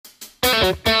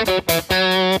Hello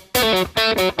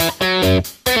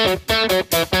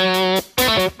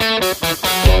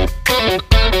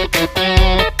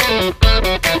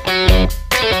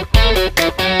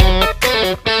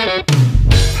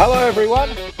everyone,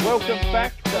 welcome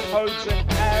back to Hodes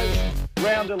and As.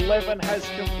 Round 11 has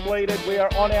completed. We are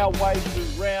on our way to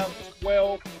round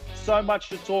 12. So much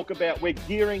to talk about. We're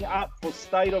gearing up for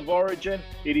State of Origin.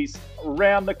 It is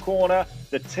around the corner.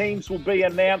 The teams will be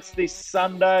announced this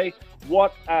Sunday.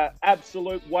 What an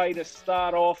absolute way to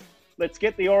start off. Let's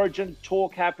get the Origin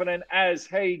talk happening. As,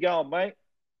 how you going, mate?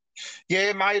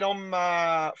 Yeah, mate,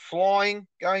 I'm flying,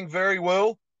 going very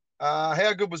well.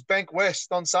 How good was Bank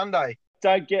West on Sunday?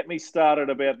 Don't get me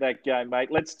started about that game, mate.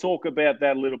 Let's talk about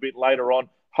that a little bit later on.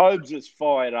 Hobbs is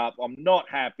fired up. I'm not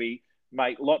happy,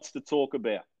 mate. Lots to talk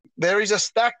about. There is a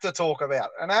stack to talk about,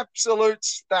 an absolute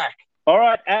stack. All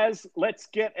right, Az, let's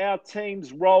get our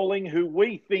teams rolling, who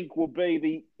we think will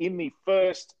be in the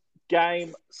first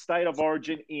game, State of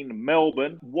Origin in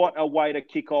Melbourne. What a way to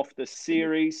kick off the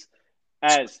series.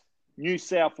 Az, New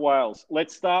South Wales.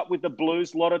 Let's start with the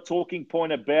Blues. A lot of talking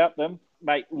point about them.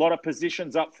 Mate, a lot of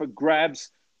positions up for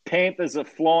grabs. Panthers are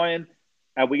flying.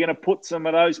 Are we going to put some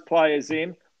of those players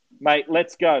in? Mate,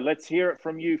 let's go. Let's hear it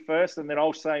from you first, and then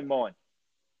I'll say mine.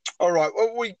 All right.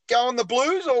 Are we going the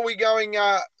Blues or are we going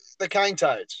the Cane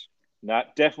Toads? No,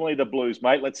 definitely the Blues,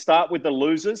 mate. Let's start with the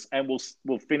losers, and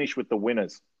we'll finish with the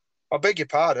winners. I beg your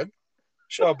pardon.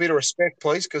 Show a bit of respect,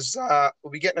 please, because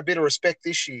we'll be getting a bit of respect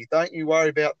this year. Don't you worry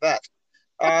about that.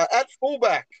 At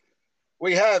fullback,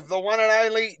 we have the one and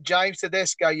only James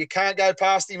Tedesco. You can't go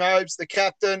past him, Obes, the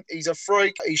captain. He's a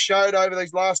freak. He showed over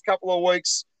these last couple of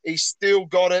weeks. He's still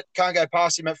got it. Can't go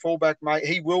past him at fullback, mate.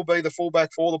 He will be the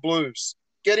fullback for the Blues.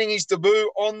 Getting his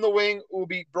debut on the wing will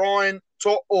be Brian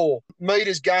To'o.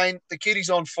 Meters gained. The kid is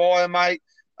on fire, mate.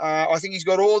 I think he's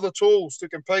got all the tools to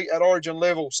compete at Origin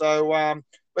level. So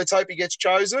let's hope he gets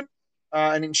chosen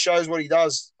and it shows what he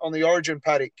does on the Origin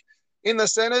paddock. In the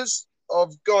centres,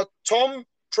 I've got Tom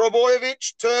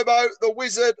Trbojevic, Turbo, the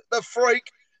Wizard, the Freak,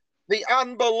 the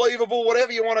Unbelievable,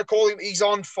 whatever you want to call him. He's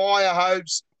on fire,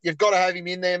 Hobes. You've got to have him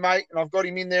in there, mate, and I've got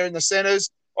him in there in the centres.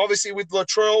 Obviously, with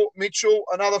Latrell Mitchell,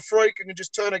 another freak who can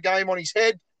just turn a game on his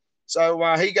head.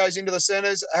 So he goes into the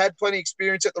centres. Had plenty of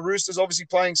experience at the Roosters, obviously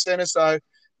playing centre. So,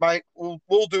 mate,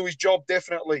 we'll do his job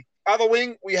definitely. Other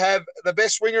wing, we have the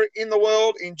best winger in the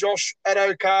world in Josh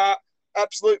Addo-Carr.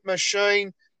 Absolute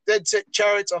machine. Dead set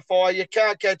chariots are fire. You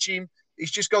can't catch him.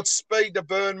 He's just got speed to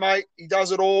burn, mate. He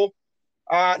does it all.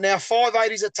 Now,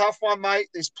 5'8" is a tough one, mate.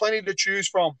 There's plenty to choose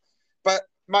from. But,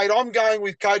 mate, I'm going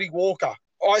with Cody Walker.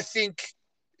 I think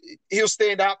he'll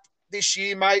stand up this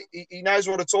year, mate. He knows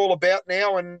what it's all about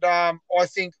now, and I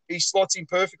think he slots him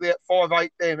perfectly at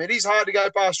 5'8" there. It is hard to go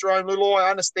past Jerome Little,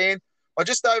 I understand.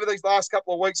 Just over these last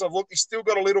couple of weeks, I've looked, he's still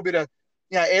got a little bit of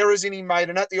errors in him, mate,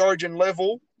 and at the Origin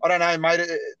level, I don't know, mate,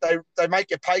 they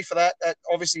make you pay for that at,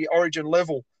 obviously, Origin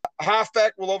level.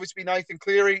 Halfback will obviously be Nathan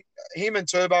Cleary. Him and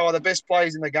Turbo are the best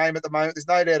players in the game at the moment. There's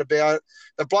no doubt about it.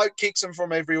 The bloke kicks him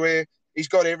from everywhere. He's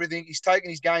got everything. He's taken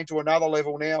his game to another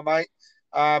level now, mate.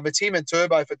 It's him and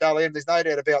Turbo for Dally M. There's no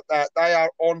doubt about that. They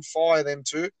are on fire, them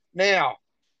two. Now,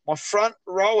 my front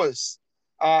rowers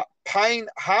are Payne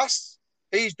Haas.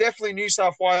 He's definitely New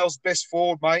South Wales' best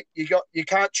forward, mate. You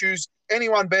can't choose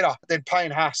anyone better than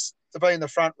Payne Haas to be in the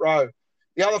front row.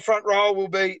 The other front row will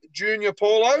be Junior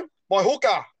Paulo. My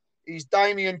hooker is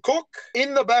Damien Cook.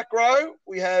 In the back row,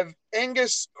 we have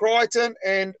Angus Crichton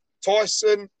and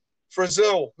Tyson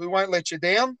Frizzell, who won't let you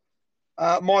down.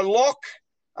 My lock,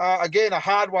 again, a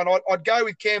hard one. I'd go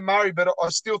with Cam Murray, but I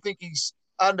still think he's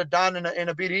underdone and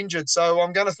a bit injured. So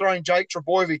I'm going to throw in Jake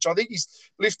Trbojevic. I think he's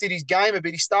lifted his game a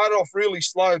bit. He started off really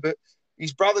slow, but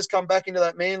his brother's come back into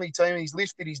that Manly team and he's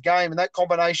lifted his game. And that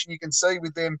combination you can see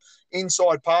with them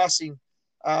inside passing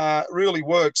really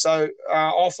works. So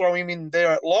I'll throw him in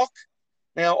there at lock.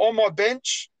 Now, on my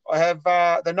bench, I have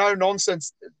the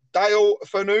no-nonsense Dale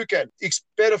Finucane.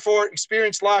 Better for it,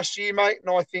 experienced last year, mate,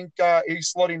 and I think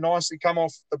he's slotting nicely come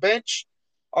off the bench.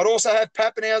 I'd also have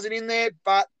Pappenhausen in there,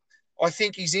 but I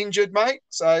think he's injured, mate.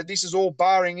 So this is all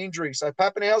barring injury. So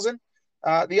Pappenhausen.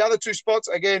 The other two spots,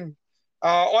 again,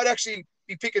 I'd actually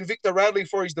be picking Victor Radley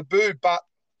for his debut, but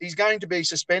he's going to be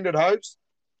suspended, Hopes.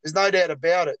 There's no doubt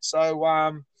about it. So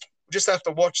we'll just have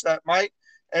to watch that, mate.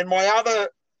 And my other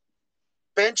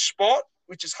bench spot,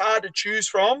 which is hard to choose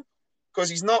from because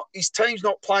his team's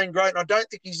not playing great, and I don't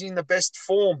think he's in the best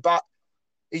form, but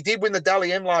he did win the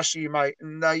Dally M last year, mate,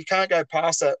 and you can't go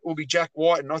past that. Will be Jack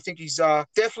White, and I think he's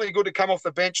definitely good to come off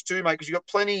the bench too, mate, because you've got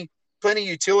plenty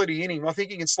utility in him. I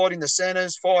think he can slot in the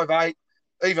centres, 5'8",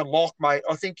 even lock, mate.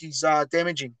 I think he's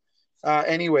damaging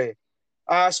anywhere.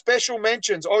 Special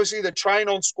mentions, obviously the train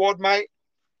on squad, mate.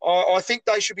 I think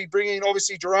they should be bringing,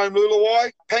 obviously, Jerome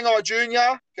Luluwai, Pengai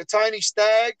Jr., Katoni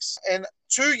Staggs, and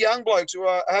two young blokes who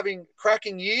are having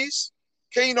cracking years,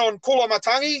 Keenon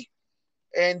Kulamatangi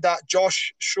and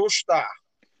Josh Schuster.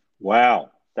 Wow,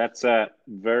 that's a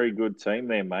very good team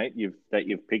there, mate.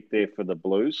 You've picked there for the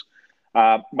Blues,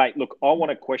 mate. Look, I want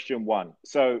to question one.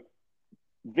 So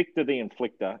Victor the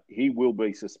Inflictor, he will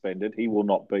be suspended. He will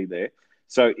not be there.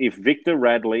 So if Victor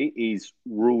Radley is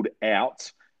ruled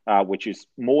out, which is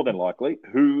more than likely,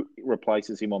 who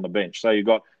replaces him on the bench? So you've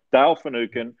got Dale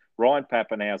Finucane, Ryan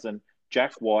Pappenhausen,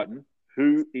 Jack Whiten.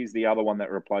 Who is the other one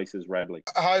that replaces Radley?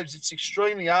 Hobbs, it's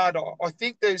extremely hard. I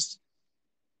think there's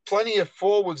plenty of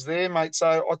forwards there, mate.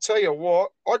 So I'll tell you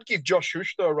what, I'd give Josh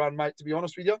Schuster a run, mate, to be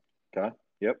honest with you. Okay.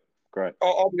 Yep. Great.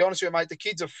 I'll be honest with you, mate. The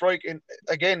kid's a freak. And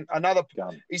again,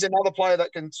 he's another player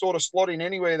that can sort of slot in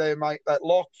anywhere there, mate. That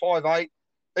lock, 5'8",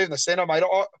 even the centre, mate.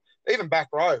 Even back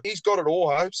row. He's got it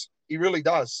all, Hobbs. He really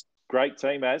does. Great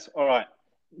team, Az. All right.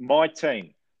 My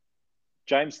team.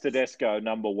 James Tedesco,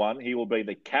 number one. He will be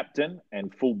the captain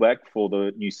and fullback for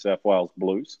the New South Wales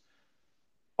Blues.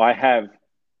 I have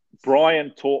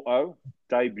Brian To'o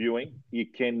debuting. You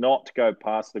cannot go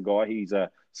past the guy. He's a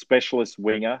specialist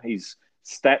winger. His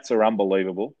stats are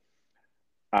unbelievable.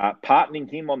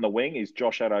 Partnering him on the wing is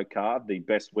Josh Adokar, the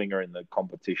best winger in the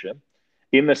competition.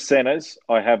 In the centres,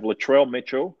 I have Latrell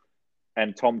Mitchell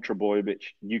and Tom Trbojevic.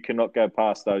 You cannot go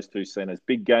past those two centres.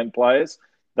 Big game players.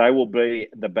 They will be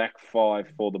the back five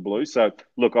for the Blues. So,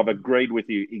 look, I've agreed with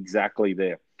you exactly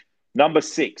there. Number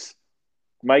 6,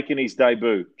 making his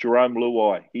debut, Jerome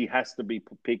Luai. He has to be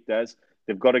picked as.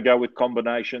 They've got to go with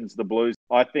combinations, the Blues.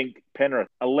 I think Penrith,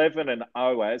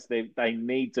 11-0 as. They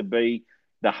need to be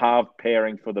the half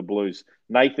pairing for the Blues.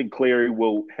 Nathan Cleary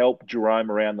will help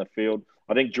Jerome around the field.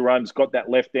 I think Jerome's got that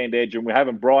left-hand edge, and we're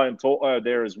having Brian To'o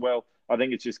there as well. I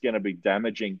think it's just going to be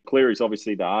damaging. Cleary's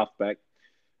obviously the halfback.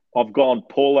 I've gone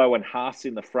Paulo and Haas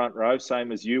in the front row,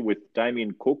 same as you, with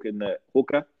Damien Cook in the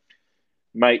hooker.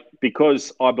 Mate,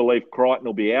 because I believe Crichton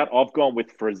will be out, I've gone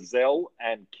with Frizzell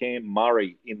and Cam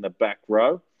Murray in the back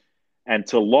row. And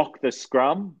to lock the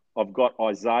scrum, I've got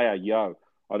Isaiah Yeo.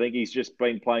 I think he's just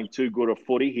been playing too good a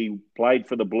footy. He played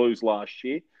for the Blues last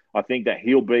year. I think that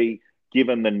he'll be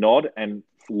given the nod and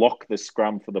lock the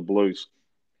scrum for the Blues.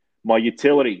 My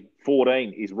utility,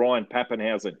 14, is Ryan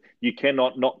Pappenhausen. You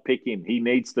cannot not pick him. He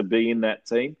needs to be in that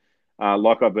team,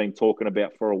 like I've been talking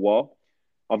about for a while.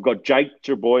 I've got Jake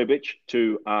Trbojevic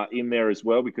in there as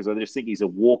well because I just think he's a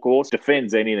workhorse.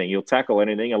 Defends anything. He'll tackle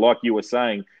anything. And like you were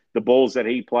saying, the balls that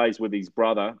he plays with his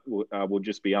brother will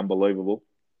just be unbelievable.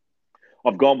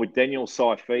 I've gone with Daniel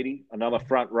Saifiti, another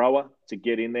front rower, to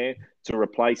get in there to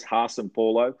replace Haas and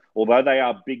Paulo, although they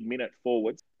are big minute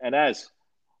forwards. And as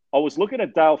I was looking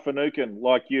at Dale Finucane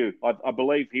like you, I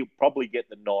believe he'll probably get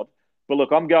the nod. But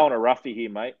look, I'm going a roughie here,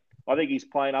 mate. I think he's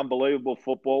playing unbelievable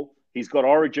football. He's got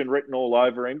Origin written all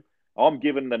over him. I'm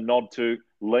giving the nod to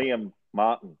Liam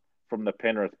Martin from the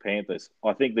Penrith Panthers.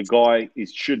 I think the guy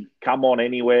should come on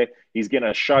anywhere. He's going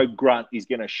to show grunt. He's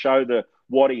going to show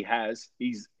what he has.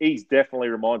 He's definitely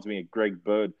reminds me of Greg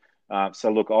Bird. So,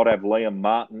 look, I'd have Liam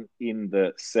Martin in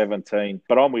the 17.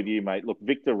 But I'm with you, mate. Look,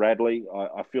 Victor Radley,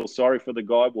 I feel sorry for the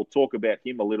guy. We'll talk about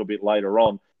him a little bit later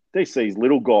on. These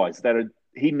little guys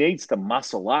he needs to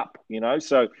muscle up,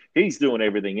 So he's doing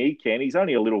everything he can. He's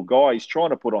only a little guy. He's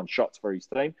trying to put on shots for his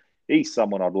team. He's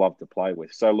someone I'd love to play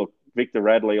with. So, look, Victor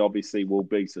Radley obviously will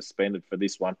be suspended for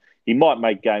this one. He might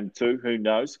make game 2. Who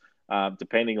knows?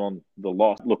 Depending on the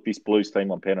loss. Look, this Blues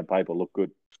team on pen and paper look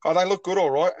good. Oh, they look good,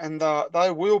 all right, and they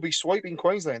will be sweeping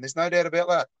Queensland. There's no doubt about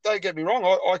that. Don't get me wrong.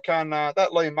 I can that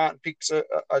Liam Martin picks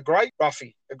a great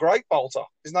roughie, a great bolter.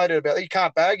 There's no doubt about it. You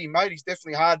can't bag him, mate. He's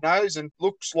definitely hard-nosed and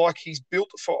looks like he's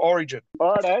built for Origin.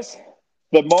 All right, Az.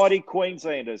 The mighty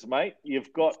Queenslanders, mate.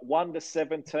 You've got 1 to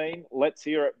 17. Let's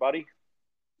hear it, buddy.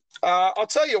 I'll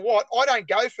tell you what. I don't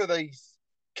go for these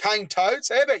cane toads.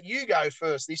 How about you go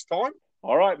first this time?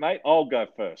 All right, mate. I'll go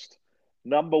first.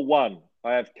 Number 1,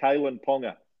 I have Kalen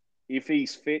Ponga. If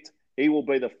he's fit, he will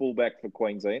be the fullback for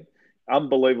Queensland.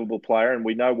 Unbelievable player, and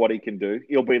we know what he can do.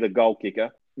 He'll be the goal kicker.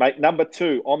 Mate, number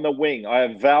 2, on the wing, I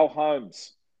have Val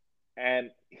Holmes,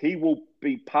 and he will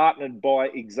be partnered by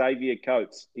Xavier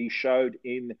Coates. He showed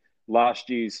in last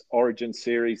year's Origin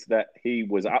series that he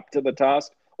was up to the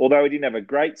task, although he didn't have a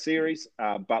great series.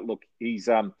 But look,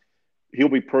 he'll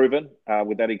be proven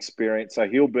with that experience. So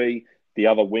he'll be the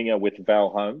other winger with Val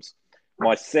Holmes.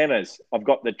 My centres, I've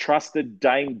got the trusted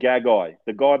Dane Gagai,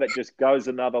 the guy that just goes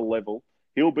another level.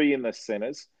 He'll be in the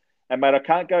centres. And, mate, I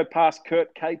can't go past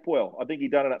Kurt Capewell. I think he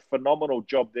done a phenomenal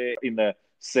job there in the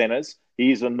centres.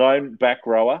 He is a known back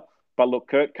rower. But look,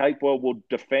 Kurt Capewell will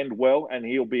defend well, and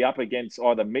he'll be up against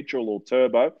either Mitchell or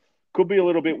Turbo. Could be a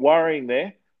little bit worrying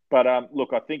there. But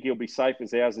look, I think he'll be safe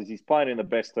as houses. He's playing in the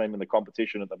best team in the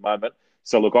competition at the moment.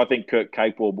 So look, I think Kurt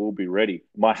Capewell will be ready.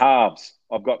 My halves,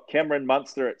 I've got Cameron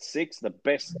Munster at 6, the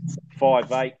best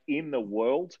 5'8" in the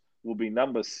world, will be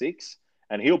number 6.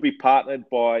 And he'll be partnered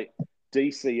by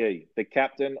DCE, the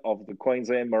captain of the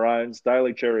Queensland Maroons,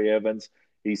 Daly Cherry Evans.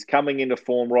 He's coming into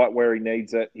form right where he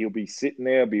needs it. He'll be sitting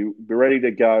there, be ready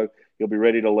to go. He'll be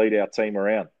ready to lead our team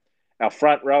around. Our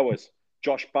front rowers,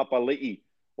 Josh Papali'i.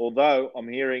 Although I'm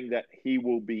hearing that he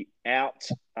will be out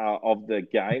of the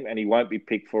game and he won't be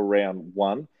picked for round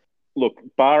 1. Look,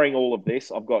 barring all of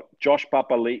this, I've got Josh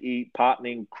Papali'i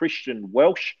partnering Christian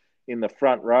Welch in the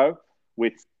front row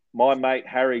with my mate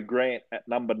Harry Grant at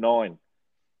number 9.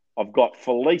 I've got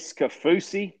Felice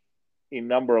Kafusi in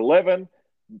number 11,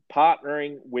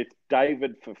 partnering with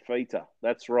David Fifita.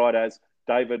 That's right, as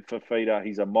David Fifita.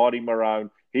 He's a mighty Maroon.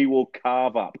 He will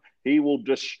carve up. He will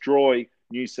destroy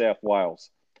New South Wales.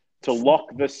 To lock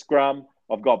the scrum,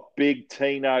 I've got big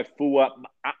Tino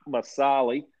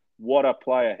Fuamasali. What a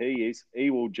player he is. He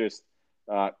will just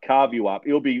carve you up.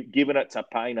 He'll be giving it to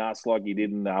Payne Haas like he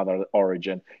did in the other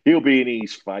Origin. He'll be in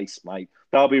his face, mate.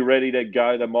 They'll be ready to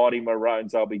go. The mighty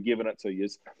Maroons, they'll be giving it to you.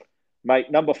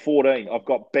 Mate, number 14, I've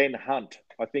got Ben Hunt.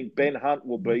 I think Ben Hunt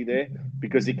will be there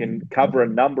because he can cover a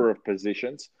number of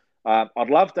positions. I'd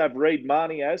love to have Reed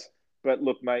Marnie as, but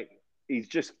look, mate, he's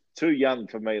just too young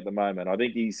for me at the moment. I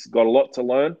think he's got a lot to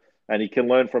learn, and he can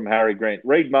learn from Harry Grant.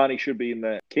 Reed Marnie should be in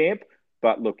the camp,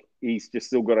 but look, he's just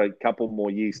still got a couple more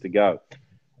years to go.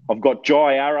 I've got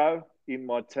Jai Arrow in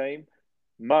my team.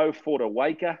 Mo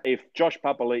Fortawaker. If Josh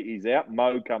Papali'i is out,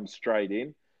 Mo comes straight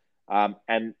in.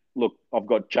 And look, I've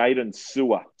got Jaden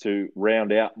Sewer to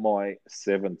round out my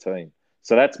 17.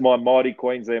 So that's my mighty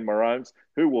Queensland Maroons,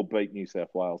 who will beat New South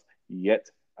Wales yet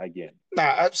again. No,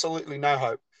 absolutely no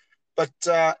hope.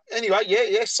 But anyway,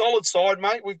 yeah, solid side,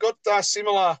 mate. We've got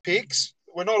similar picks.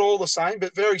 We're not all the same,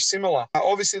 but very similar.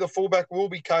 Obviously, the fullback will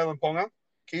be Kalen Ponga.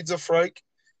 Kid's a freak.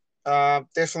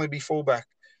 Definitely be fullback.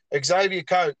 Xavier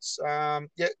Coates,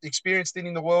 experienced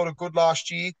in the world, a good last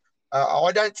year.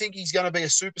 I don't think he's going to be a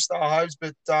superstar, Hobes,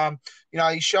 but,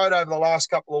 he showed over the last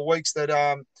couple of weeks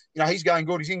that, he's going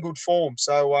good. He's in good form.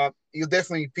 So he'll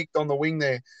definitely be picked on the wing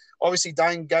there. Obviously,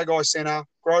 Dane Gagai centre,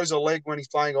 grows a leg when he's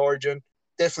playing Origin.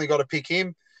 Definitely got to pick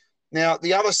him. Now,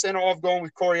 the other centre I've gone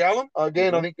with Corey Allen.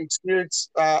 Again, I think experience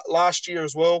last year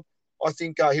as well. I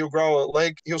think he'll grow a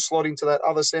leg. He'll slot into that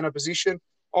other centre position.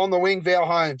 On the wing, Val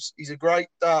Holmes. He's a great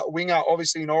winger,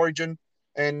 obviously in Origin,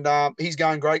 and he's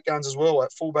going great guns as well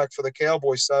at fullback for the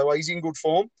Cowboys. So he's in good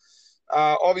form.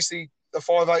 Obviously, the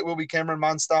 5'8" will be Cameron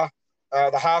Munster.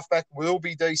 The halfback will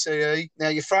be DCE. Now,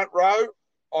 your front row,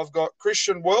 I've got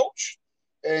Christian Welch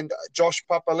and Josh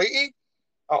Papali'i.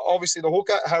 Obviously, the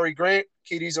hooker, Harry Grant.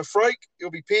 Kid is a freak.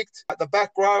 He'll be picked. At the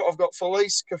back row, I've got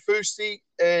Felice Kafusi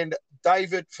and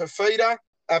David Fifita.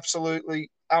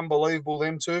 Absolutely unbelievable,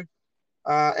 them two.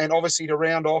 And obviously, to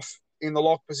round off in the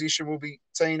lock position will be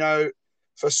Tino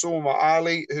Fasuma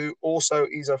Ali, who also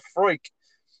is a freak.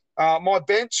 My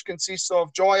bench consists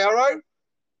of Jai Arrow,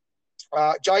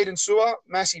 Jaden Sewer,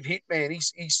 massive hit man.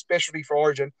 He's specialty for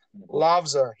Origin.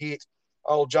 Loves a hit,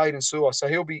 old Jaden Sewer. So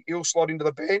he'll slot into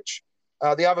the bench.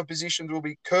 The other positions will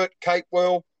be Kurt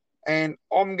Capewell, and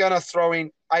I'm going to throw in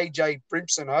AJ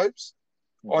Brimson, Hopes.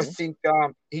 Mm-hmm. I think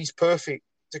he's perfect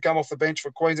to come off the bench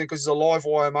for Queensland because he's a live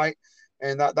wire, mate,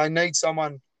 and they need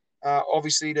someone,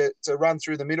 obviously, to run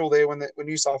through the middle there when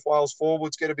New South Wales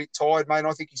forwards get a bit tired, mate. And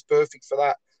I think he's perfect for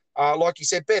that. Like you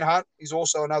said, Ben Hunt is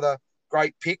also another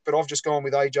great pick, but I've just gone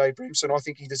with AJ Brimson. I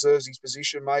think he deserves his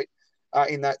position, mate.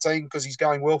 In that team because he's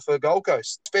going well for Gold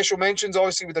Coast. Special mentions,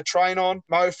 obviously, with the train on.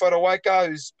 Mo Fotuaika,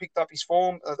 who's picked up his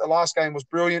form. The last game was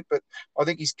brilliant, but I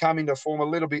think he's come into form a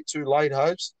little bit too late,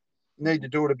 Hopes. Need to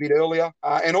do it a bit earlier.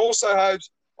 And also,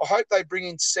 Hopes, I hope they bring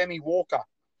in Sammy Walker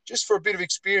just for a bit of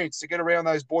experience to get around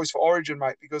those boys for Origin,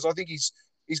 mate, because I think he's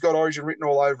got Origin written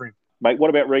all over him. Mate, what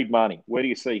about Reed Marnie? Where do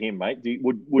you see him, mate?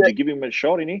 Would you give him a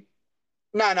shot in here?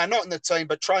 No, not in the team,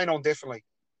 but train on definitely.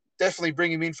 Definitely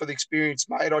bring him in for the experience,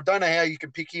 mate. I don't know how you can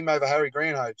pick him over Harry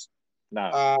Grant, Hopes. No.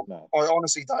 I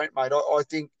honestly don't, mate. I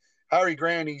think Harry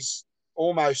Grant is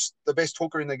almost the best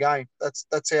hooker in the game.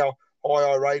 That's how high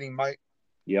I rate him, mate.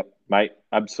 Yep, mate,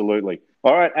 absolutely.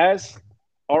 All right, as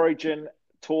Origin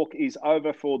talk is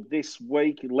over for this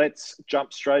week, let's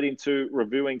jump straight into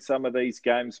reviewing some of these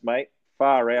games, mate.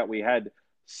 Far out, we had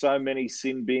so many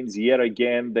sin bins yet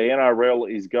again. The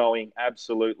NRL is going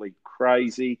absolutely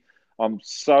crazy. I'm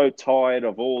so tired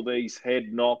of all these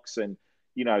head knocks and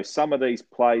some of these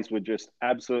plays were just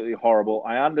absolutely horrible.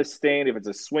 I understand if it's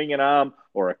a swinging arm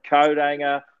or a coat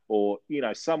hanger or,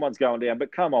 someone's going down.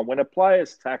 But come on, when a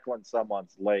player's tackling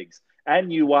someone's legs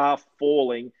and you are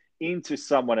falling into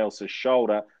someone else's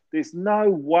shoulder, there's no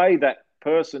way that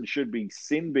person should be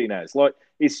sin bin as. Like,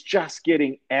 it's just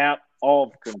getting out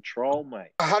of control,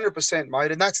 mate. 100%,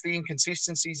 mate. And that's the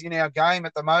inconsistencies in our game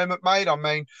at the moment, mate. I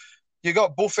mean, you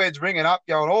got bullheads ringing up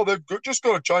going, oh, they've just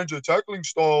got to change their tackling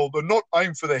style. They're not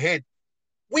aimed for the head.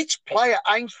 Which player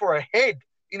aims for a head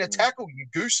in a tackle, you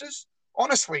gooses?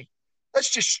 Honestly, that's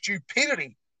just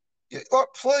stupidity. Like,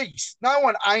 please, no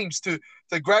one aims to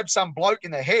grab some bloke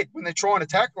in the head when they're trying to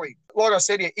tackle him. Like I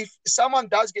said here, if someone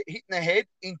does get hit in the head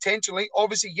intentionally,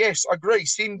 obviously, yes, I agree,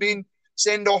 sin bin,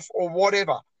 send off or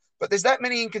whatever. But there's that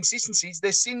many inconsistencies.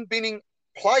 They're sin binning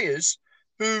players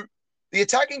who the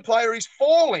attacking player is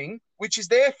falling, which is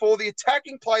therefore the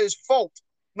attacking player's fault,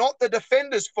 not the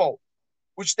defender's fault,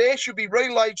 which there should be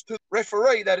relayed to the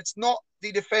referee that it's not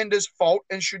the defender's fault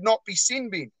and should not be sin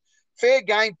bin. Fair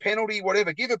game, penalty,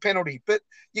 whatever, give a penalty. But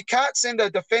you can't send a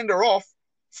defender off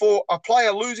for a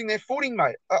player losing their footing,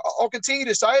 mate. I'll continue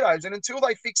to say those. And until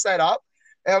they fix that up,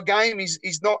 our game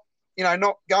is not,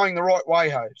 not going the right way,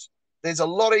 Hose. There's a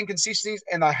lot of inconsistencies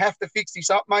and they have to fix this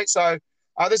up, mate. So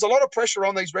there's a lot of pressure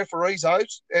on these referees,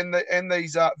 Hose, and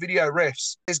these video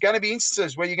refs. There's going to be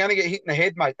instances where you're going to get hit in the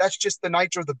head, mate. That's just the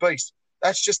nature of the beast.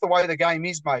 That's just the way the game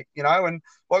is, mate, and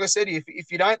like I said,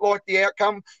 if you don't like the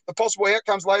outcome, the possible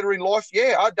outcomes later in life,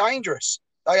 are dangerous.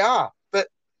 They are. But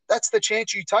that's the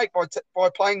chance you take by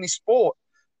playing this sport.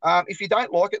 If you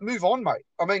don't like it, move on, mate.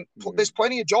 I mean, there's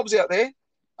plenty of jobs out there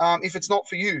if it's not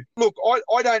for you. Look,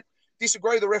 I don't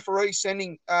disagree with the referee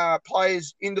sending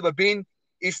players into the bin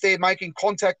if they're making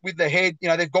contact with the head.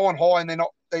 They've gone high and they're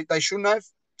not. They shouldn't have.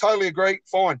 Totally agree.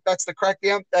 Fine. That's the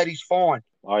crackdown. That is fine.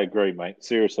 I agree, mate.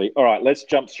 Seriously. All right, let's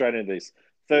jump straight into this.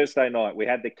 Thursday night, we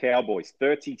had the Cowboys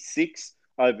 36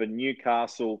 over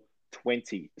Newcastle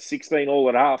 20. 16 all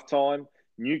at halftime.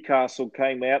 Newcastle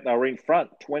came out. They were in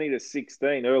front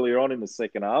 20-16 earlier on in the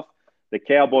second half. The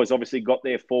Cowboys obviously got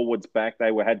their forwards back. They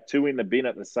had two in the bin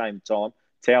at the same time,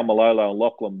 Taumalolo and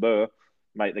Lachlan Burr.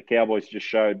 Mate, the Cowboys just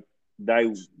showed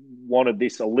they wanted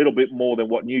this a little bit more than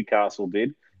what Newcastle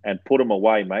did, and put them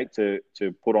away, mate, to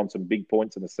put on some big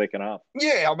points in the second half.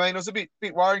 Yeah, I mean, it was a bit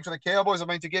worrying for the Cowboys. I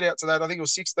mean, to get out to that, I think it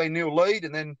was 16-0 lead,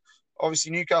 and then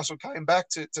obviously Newcastle came back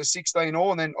to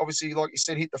 16-0, and then obviously, like you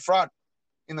said, hit the front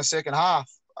in the second half.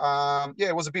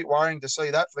 It was a bit worrying to see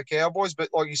that for the Cowboys, but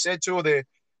like you said, two of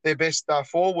their best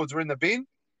forwards were in the bin,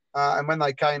 and when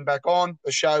they came back on,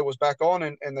 the show was back on,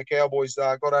 and the Cowboys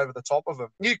got over the top of them.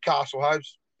 Newcastle,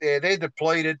 Hobes, they're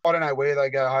depleted. I don't know where they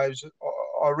go, Hobes.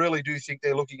 I really do think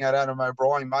they're looking at Adam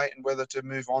O'Brien, mate, and whether to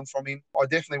move on from him. I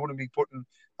definitely wouldn't be putting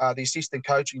the assistant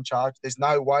coach in charge. There's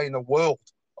no way in the world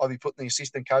I'd be putting the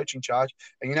assistant coach in charge.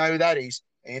 And you know who that is?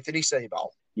 Anthony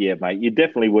Seibold. Yeah, mate, you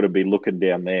definitely would have been looking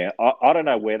down there. I don't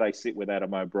know where they sit with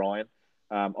Adam O'Brien.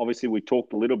 Obviously, we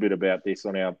talked a little bit about this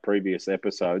on our previous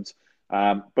episodes.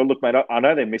 But look, mate, I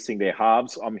know they're missing their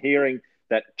halves. I'm hearing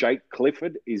that Jake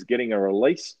Clifford is getting a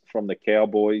release from the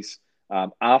Cowboys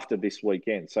after this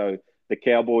weekend. So the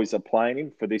Cowboys are playing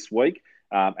him for this week,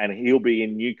 and he'll be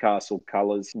in Newcastle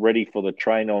colours ready for the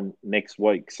train on next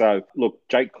week. So, look,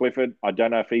 Jake Clifford, I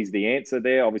don't know if he's the answer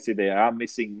there. Obviously, they are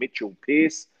missing Mitchell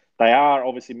Pearce. They are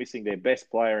obviously missing their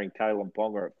best player in Kalen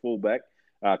Ponga at fullback.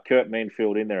 Kurt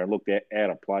Manfield in there and looked out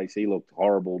of place. He looked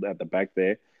horrible at the back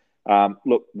there.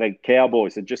 Look, the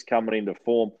Cowboys are just coming into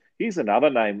form. Here's another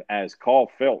name as Kyle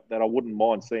Felt that I wouldn't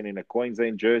mind seeing in a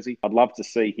Queensland jersey. I'd love to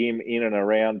see him in and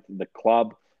around the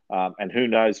club. And who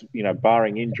knows,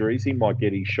 barring injuries, he might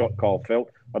get his shot, Kyle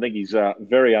Felt. I think he's a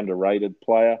very underrated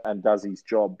player and does his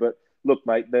job. But look,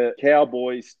 mate, the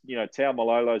Cowboys,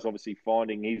 Taumalolo's obviously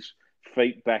finding his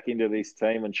feet back into this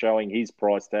team and showing his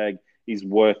price tag is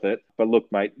worth it. But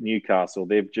look, mate, Newcastle,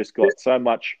 they've just got so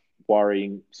much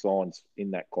worrying signs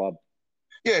in that club.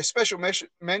 Yeah, special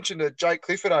mention to Jake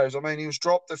Clifford. I mean, he was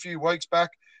dropped a few weeks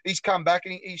back. He's come back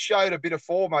and he showed a bit of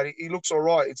form, mate. He looks all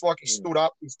right. It's like he stood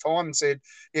up his time and said,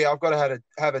 I've got to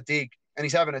have a dig. And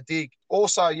he's having a dig.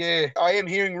 Also, I am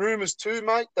hearing rumours too,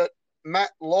 mate, that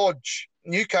Matt Lodge,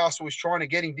 Newcastle is trying to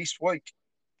get him this week.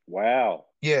 Wow.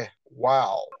 Yeah,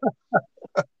 wow.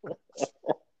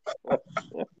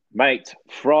 Mate,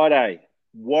 Friday,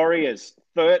 Warriors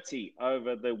 30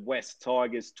 over the West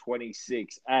Tigers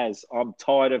 26. As I'm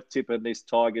tired of tipping this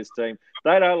Tigers team.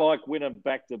 They don't like winning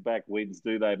back-to-back wins,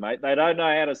 do they, mate? They don't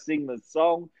know how to sing the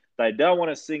song. They don't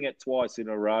want to sing it twice in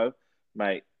a row.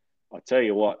 Mate, I tell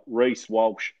you what, Reece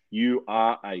Walsh, you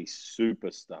are a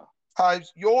superstar. Hey,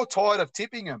 you're tired of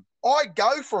tipping him. I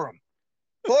go for him.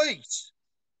 Please.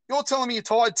 You're telling me you're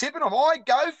tired tipping them. I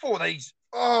go for these.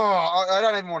 Oh, I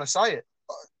don't even want to say it.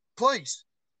 Please.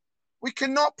 We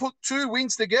cannot put 2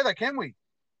 wins together, can we?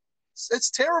 It's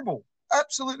terrible.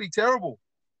 Absolutely terrible.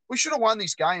 We should have won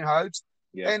this game, Hobes.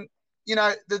 Yeah. And,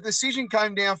 the decision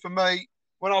came down for me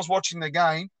when I was watching the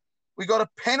game. We got a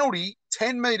penalty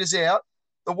 10 metres out.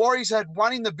 The Warriors had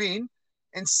one in the bin,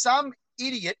 and some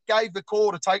idiot gave the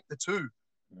call to take the 2.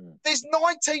 There's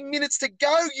 19 minutes to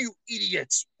go, you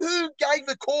idiots. Who gave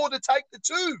the call to take the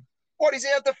 2? What, is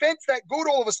our defence that good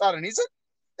all of a sudden, is it?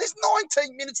 There's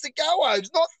 19 minutes to go, Hobes,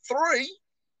 not 3.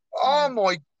 Oh,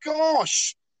 my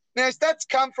gosh. Now, if that's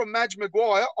come from Madge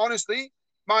Maguire, honestly,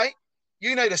 mate,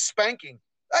 you need a spanking.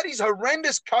 That is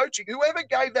horrendous coaching. Whoever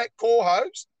gave that call,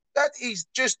 Hobes, that is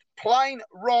just plain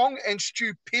wrong and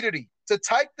stupidity. To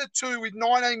take the 2 with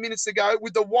 19 minutes to go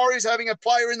with the Warriors having a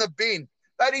player in the bin.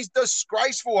 That is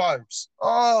disgraceful, Hobes.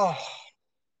 Oh,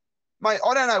 mate,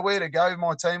 I don't know where to go with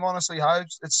my team, honestly,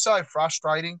 Hobes. It's so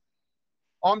frustrating.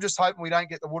 I'm just hoping we don't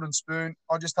get the wooden spoon.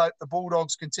 I just hope the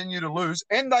Bulldogs continue to lose,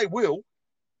 and they will.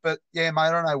 But, yeah, mate,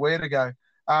 I don't know where to go.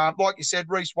 Like you said,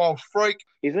 Reece Walsh, freak.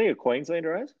 Is he a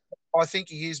Queenslander, Az? I think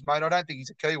he is, mate. I don't think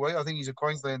he's a Kiwi. I think he's a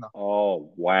Queenslander.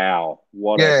 Oh, wow.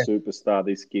 What a superstar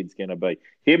this kid's going to be.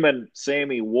 Him and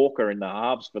Sammy Walker in the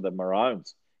halves for the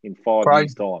Maroons in 5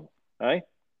 years' time. Eh?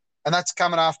 And that's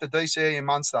coming after DCE and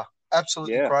Munster.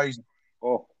 Absolutely crazy.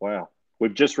 Oh, wow.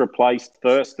 We've just replaced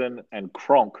Thurston and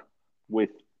Cronk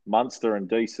with Munster and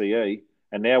DCE,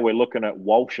 and now we're looking at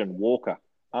Walsh and Walker.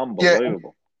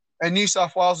 Unbelievable. Yeah, and New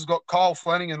South Wales has got Kyle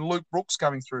Flanagan and Luke Brooks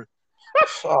coming through.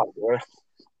 Oh, yeah.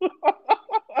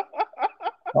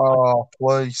 Oh,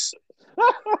 please.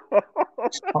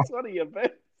 That's one of your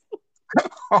best.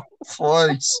 Oh,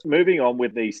 please. Moving on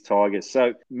with these Tigers.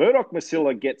 So Murdoch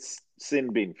Masila gets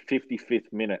sin bin,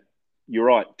 55th minute. You're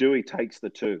right. Dewey takes the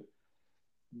 2.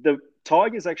 The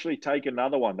Tigers actually take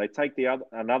another one. They take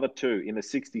another 2 in the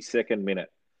 62nd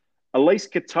minute. Elise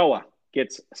Katoa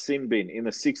gets sin bin in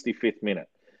the 65th minute.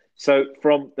 So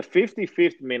from the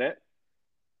 55th minute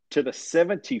to the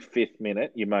 75th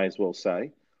minute, you may as well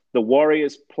say, the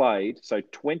Warriors played,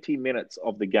 20 minutes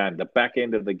of the game, the back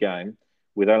end of the game,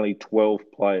 with only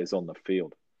 12 players on the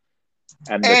field.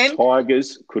 And the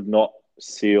Tigers could not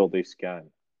seal this game.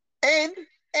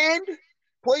 And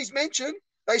please mention,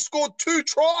 they scored 2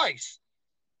 tries.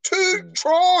 2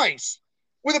 tries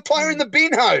with a player in the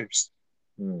bin, Hobes.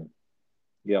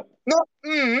 Yep. Not,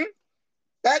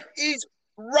 that is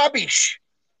rubbish.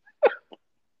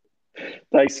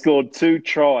 They scored 2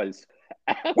 tries.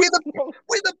 with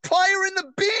a player in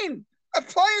the bin. A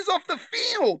player's off the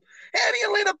field. How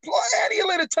do you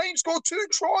let a team score 2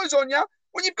 tries on you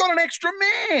when you've got an extra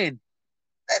man?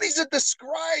 That is a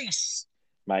disgrace.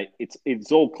 Mate,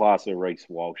 it's all class of Reece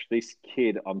Walsh. This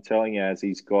kid, I'm telling you, as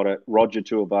he's got it, Roger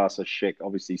Tuivasa-Sheck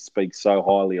obviously speaks so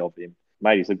highly of him.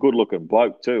 Mate, he's a good-looking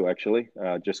bloke too, actually.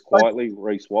 Just quietly,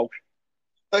 Reece Walsh.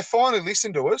 They finally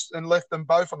listened to us and left them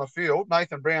both on the field.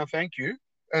 Nathan Brown, thank you.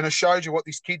 And it shows you what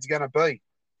this kid's going to be.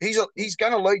 He's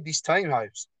going to lead this team,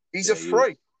 Hobes. He's a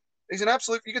freak. He's an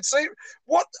absolute – you can see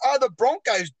what are the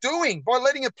Broncos doing by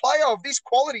letting a player of this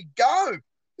quality go?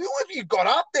 Who have you got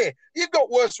up there? You've got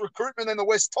worse recruitment than the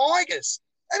West Tigers.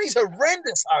 And he's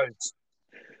horrendous, Hobes.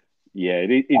 Yeah,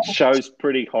 it shows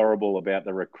pretty horrible about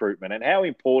the recruitment and how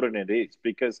important it is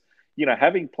because,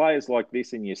 having players like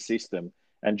this in your system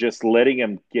and just letting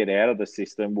them get out of the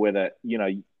system, whether,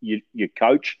 your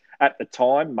coach at the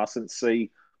time mustn't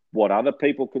see what other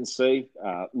people can see.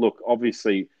 Look,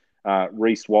 obviously,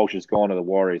 Reece Walsh has gone to the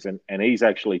Warriors and he's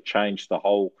actually changed the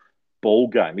whole ball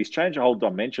game. He's changed the whole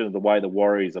dimension of the way the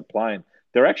Warriors are playing.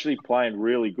 They're actually playing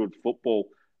really good football.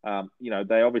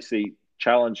 They obviously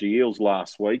challenged the Eels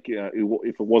last week.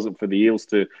 If it wasn't for the Eels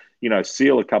to,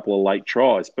 seal a couple of late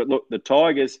tries. But look, the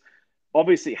Tigers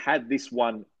obviously had this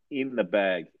one in the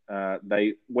bag.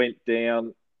 They went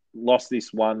down, lost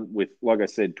this one with, like I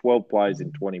said, 12 players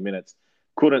in 20 minutes.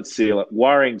 Couldn't seal it.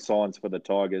 Worrying signs for the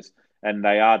Tigers. And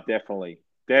they are definitely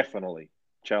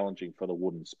challenging for the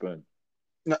wooden spoon.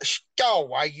 No, go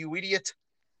away, you idiot.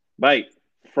 Mate,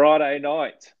 Friday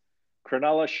night,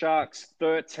 Cronulla Sharks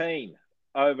 13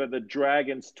 over the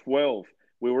Dragons 12.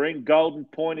 We were in Golden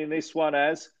Point in this one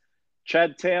as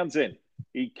Chad Townsend.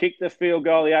 He kicked the field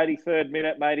goal the 83rd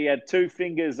minute, mate. He had 2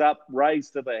 fingers up,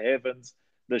 raised to the heavens.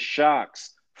 The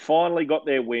Sharks finally got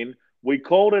their win. We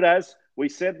called it as we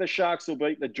said the Sharks will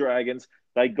beat the Dragons.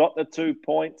 They got the 2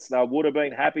 points. They would have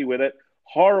been happy with it.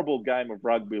 Horrible game of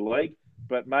rugby league.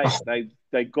 But, mate,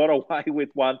 they got away with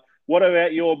one. What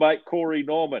about your mate, Corey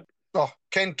Norman? Oh,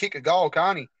 can kick a goal,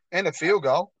 can't he? And a field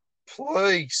goal.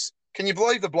 Please. Can you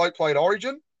believe the bloke played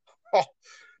Origin? Oh,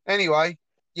 anyway,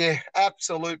 yeah,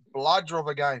 absolute bludger of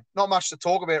a game. Not much to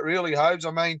talk about, really, Hobes.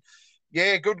 I mean,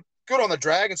 yeah, good on the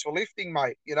Dragons for lifting,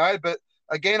 mate. But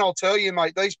again, I'll tell you,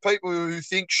 mate, these people who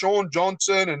think Sean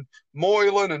Johnson and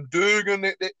Moylan and Dugan,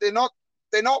 they're not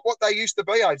what they used to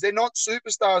be, Hobes. They're not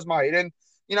superstars, mate. And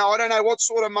I don't know what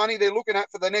sort of money they're looking at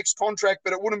for the next contract,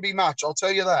 but it wouldn't be much. I'll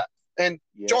tell you that. And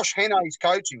Josh Henne's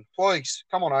coaching, please,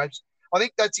 come on, Hobes. I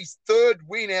think that's his third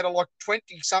win out of like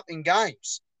 20-something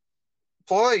games.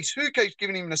 Please, who keeps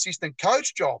giving him an assistant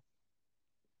coach job?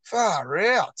 Far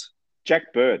out.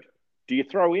 Jack Bird, do you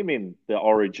throw him in the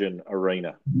Origin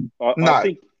arena? No.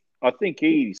 I think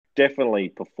he's definitely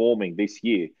performing this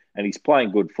year, and he's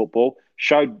playing good football.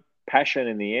 Showed passion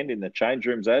in the end in the change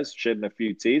rooms, shedding a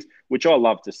few tears, which I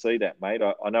love to see that, mate.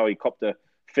 I know he copped a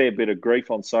fair bit of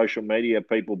grief on social media,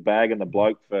 people bagging the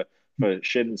bloke for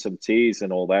shedding some tears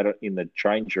and all that in the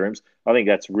change rooms. I think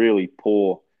that's really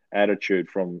poor attitude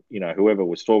from whoever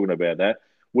was talking about that.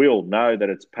 We all know that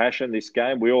it's passion, this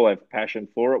game. We all have passion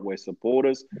for it. We're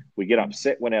supporters. We get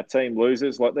upset when our team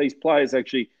loses. Like, these players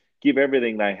actually give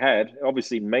everything they had.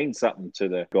 Obviously means something to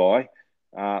the guy.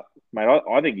 Mate,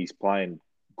 I think he's playing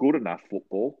good enough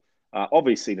football.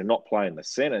 Obviously to not play in the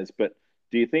centres, but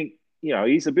do you think,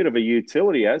 he's a bit of a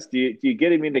utility as? Do you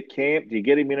get him into camp? Do you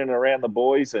get him in and around the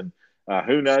boys? And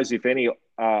who knows if any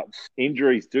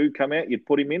injuries do come out, you'd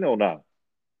put him in or no?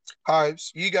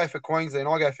 Hobes, you go for Queensland,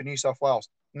 I go for New South Wales.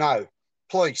 No,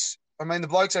 please. I mean, the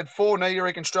bloke's had 4 knee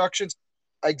reconstructions.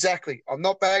 Exactly. I'm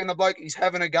not bagging the bloke. He's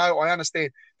having a go. I understand.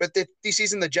 But this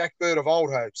isn't the Jack Bird of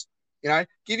old, Hobes.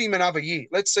 Give him another year.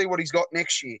 Let's see what he's got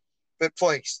next year. But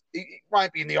please, he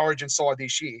won't be in the Origin side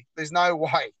this year. There's no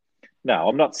way. No,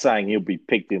 I'm not saying he'll be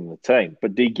picked in the team,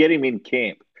 but do you get him in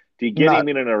camp? Do you get him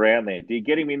in and around there? Do you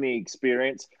get him in the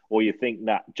experience, or you think,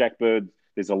 Jack Bird,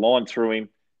 there's a line through him?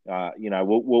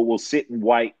 We'll sit and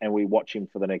wait, and we watch him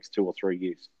for the next 2 or 3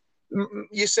 years.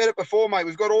 You said it before, mate.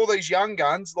 We've got all these young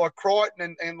guns like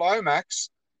Crichton and Lomax.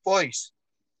 Please,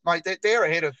 mate, they're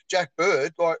ahead of Jack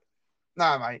Bird. Like,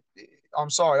 no, mate. I'm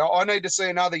sorry. I need to see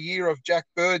another year of Jack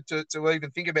Bird to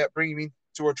even think about bringing him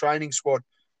into a training squad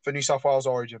for New South Wales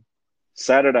Origin.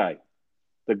 Saturday,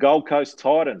 the Gold Coast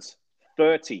Titans,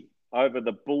 30 over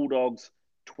the Bulldogs,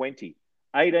 20.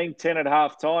 18-10 at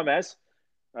half-time, As.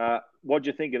 What'd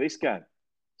you think of this game?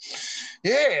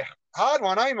 Yeah, hard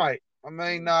one, mate? I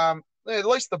mean, at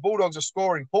least the Bulldogs are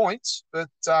scoring points, but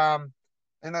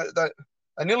they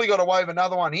nearly got away with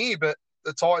another one here, but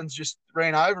the Titans just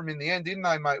ran over them in the end, didn't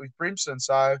they, mate, with Brimson?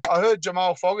 So I heard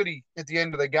Jamal Fogarty at the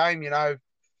end of the game,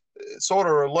 sort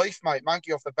of relief, mate,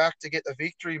 monkey off the back to get the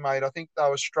victory, mate. I think they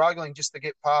were struggling just to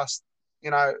get past,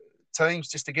 teams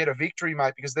just to get a victory,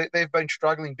 mate, because they've been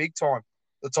struggling big time,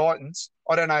 the Titans.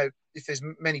 I don't know if there's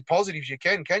many positives you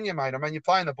can you, mate? I mean, you're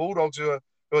playing the Bulldogs who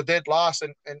are dead last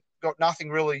and got nothing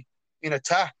really in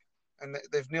attack, and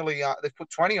they've nearly they've put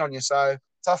 20 on you, so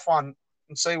tough one,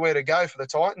 and see where to go for the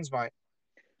Titans, mate.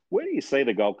 Where do you see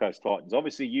the Gold Coast Titans?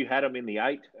 Obviously, you had them in the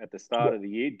 8 at the start of the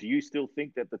year. Do you still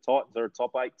think that the Titans are a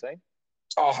top 8 team?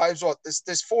 Oh, Hope's like,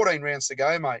 there's 14 rounds to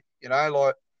go, mate.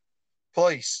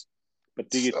 Please. But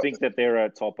do you think that they're a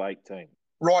top 8 team?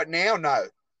 Right now, no.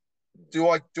 Do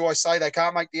I say they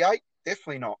can't make the 8?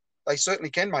 Definitely not. They certainly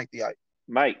can make the 8.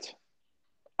 Mate,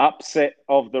 upset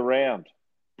of the round.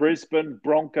 Brisbane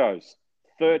Broncos,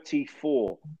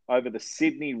 34 over the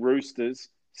Sydney Roosters,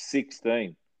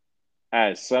 16.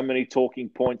 As so many talking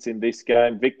points in this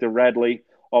game. Victor Radley,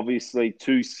 obviously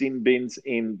 2 sin bins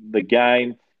in the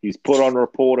game. He's put on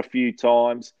report a few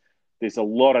times. There's a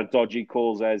lot of dodgy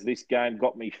calls as this game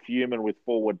got me fuming with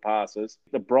forward passes.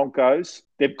 The Broncos,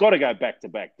 they've got to go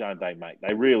back-to-back, don't they, mate?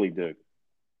 They really do.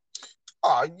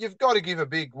 Oh, you've got to give a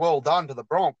big well done to the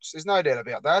Bronx. There's no doubt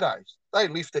about that, They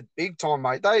lifted big time,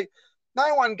 mate.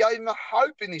 No one gave them a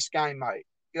hope in this game, mate.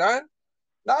 No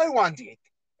one did.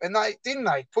 And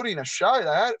they put in a show.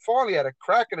 They finally had a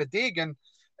crack and a dig. And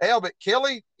Albert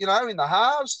Kelly, in the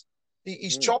halves,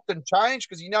 he's chopped and changed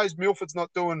because he knows Milford's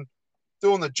not doing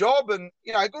the job. And,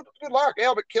 good luck.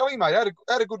 Albert Kelly, mate,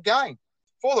 had a good game.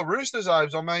 For the Roosters,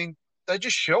 Obes, I mean, they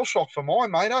just shell-shocked for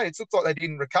mine, mate. It looks like they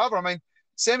didn't recover. I mean,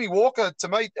 Sammy Walker, to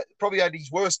me, probably had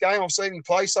his worst game I've seen him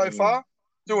play so far.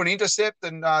 Do an intercept,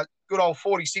 and good old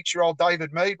 46-year-old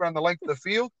David Mead ran the length of the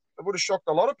field. It would have shocked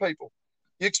a lot of people.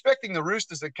 You're expecting the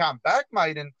Roosters to come back,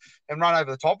 mate, and run over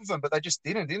the top of them, but they just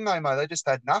didn't they, mate? They just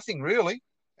had nothing, really.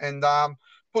 And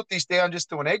put this down just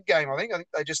to an egg game, I think. I think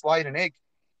they just laid an egg.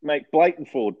 Mate, blatant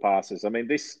forward passes. I mean,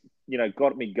 this,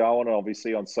 got me going,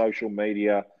 obviously, on social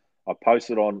media. I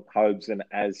posted on Hobes and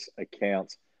As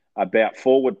accounts about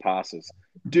forward passes.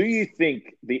 Do you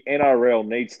think the NRL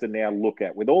needs to now look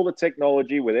at, with all the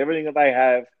technology, with everything that they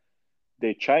have,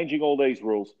 they're changing all these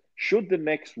rules. Should the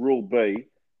next rule be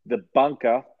the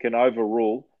bunker can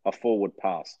overrule a forward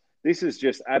pass? This is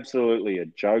just absolutely a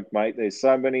joke, mate. There's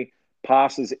so many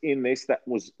passes in this that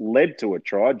was led to a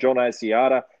try. John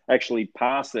Asiata actually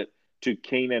passed it to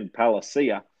Keenan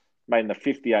Palacia, made in the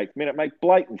 58th minute, make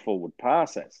blatant forward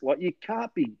passes. Like, you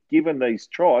can't be given these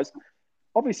tries.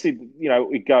 Obviously,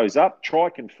 it goes up, try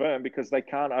confirm, because they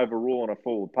can't overrule on a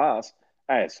forward pass.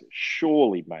 As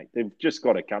surely, mate, they've just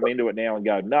got to come into it now and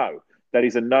go, no, that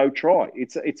is a no try.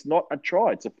 It's not a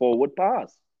try, it's a forward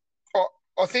pass.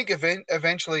 I think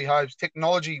eventually, Hopes,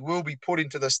 technology will be put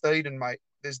into the Steeden, mate.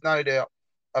 There's no doubt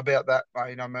about that,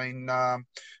 mate. I mean, I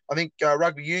think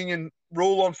rugby union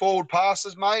rule on forward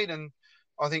passes, mate, and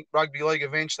I think rugby league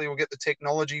eventually will get the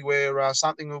technology where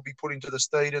something will be put into the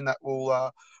Steeden that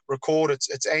will record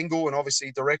its angle and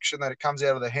obviously direction that it comes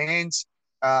out of the hands,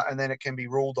 and then it can be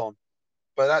ruled on.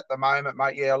 But at the moment,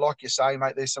 mate, yeah, like you say,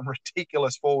 mate, there's some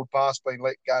ridiculous forward pass being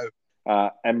let go.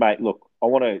 And, mate, look, I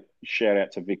want to shout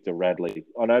out to Victor Radley.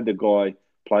 I know the guy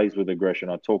plays with aggression.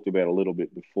 I talked about a little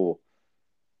bit before.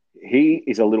 He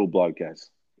is a little bloke, as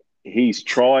he's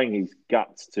trying his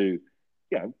guts to,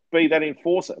 be that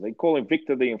enforcer. They call him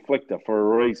Victor the Inflictor for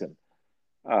a reason.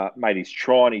 Mate, he's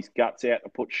trying his guts out to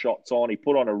put shots on. He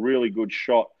put on a really good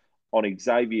shot on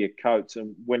Xavier Coates,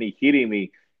 and when he hit him,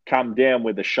 he come down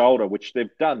with the shoulder, which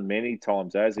they've done many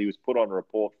times. As he was put on a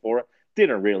report for it,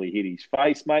 didn't really hit his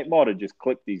face, mate. Might have just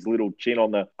clipped his little chin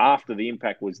on the after the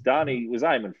impact was done. He was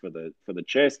aiming for the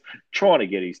chest, trying to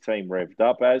get his team revved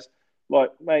up. As like,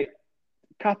 mate,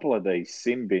 a couple of these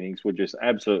sin binnings were just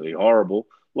absolutely horrible.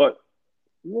 Like,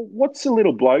 what's the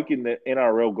little bloke in the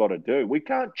NRL got to do? We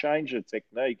can't change the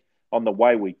technique on the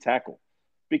way we tackle,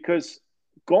 because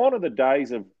gone are the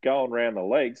days of going around the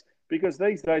legs, because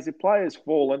these days if players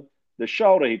falling, the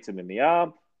shoulder hits him in the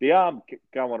arm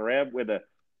going around where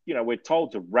we're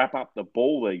told to wrap up the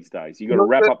ball these days. You've got to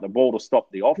wrap up the ball to stop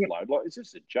the offload. Like, it's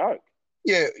just a joke.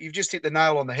 Yeah, you've just hit the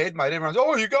nail on the head, mate.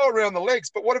 Everyone's, you go around the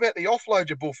legs, but what about the offload,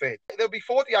 you bullfed? There'll be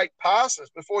 48 passes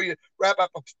before you wrap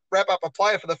up a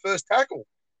player for the first tackle.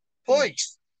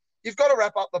 Please. You've got to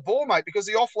wrap up the ball, mate, because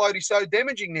the offload is so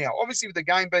damaging now. Obviously, with the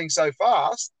game being so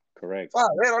fast. Correct. Oh,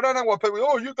 man, I don't know why people,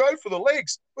 you go for the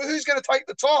legs. Well, who's going to take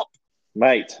the top?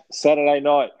 Mate, Saturday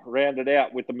night rounded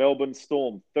out with the Melbourne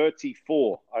Storm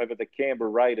 34 over the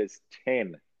Canberra Raiders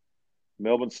 10.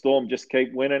 Melbourne Storm just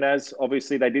keep winning, as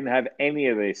obviously they didn't have any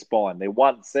of their spine. They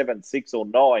won 7, 6 or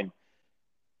 9.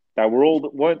 They were all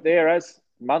that weren't there, as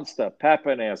Munster,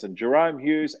 Papenhuyzen, Jerome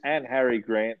Hughes and Harry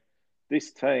Grant.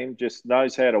 This team just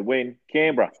knows how to win.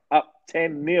 Canberra up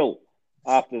 10-0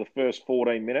 after the first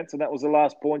 14 minutes, and that was the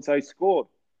last points they scored.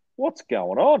 What's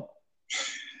going on?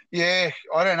 Yeah,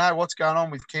 I don't know what's going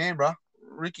on with Canberra.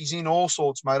 Ricky's in all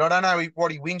sorts, mate. I don't know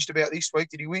what he whinged about this week.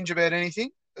 Did he whinge about anything?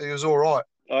 He was all right.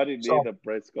 I didn't hear the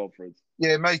press conference.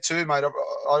 Yeah, me too, mate.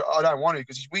 I don't want to,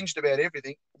 because he's whinged about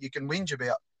everything you can whinge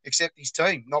about, except his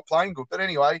team not playing good. But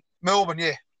anyway, Melbourne,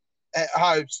 yeah,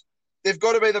 Hopes. They've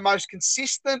got to be the most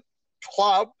consistent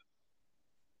club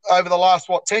over the last,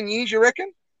 10 years, you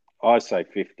reckon? I say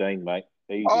 15, mate.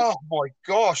 Easy. Oh, my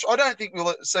gosh. I don't think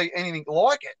we'll see anything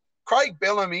like it. Craig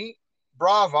Bellamy,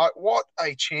 bravo. What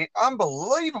a chance.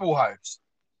 Unbelievable, Hopes.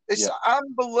 It's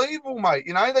unbelievable, mate.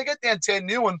 They get down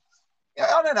 10-0 and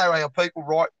I don't know how people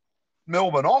write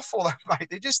Melbourne off for that, mate.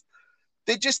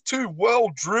 They're just too well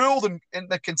drilled, and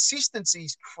the consistency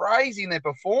is crazy in their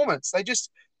performance. They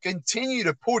just continue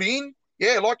to put in.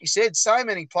 Yeah, like you said, so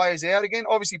many players out again.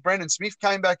 Obviously, Brendan Smith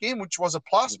came back in, which was a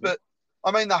plus. But,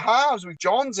 I mean, the halves with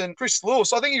Johns and Chris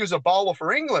Lewis, I think he was a bowler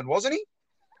for England, wasn't he?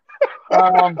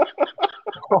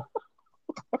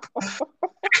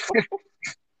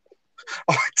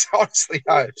 Honestly,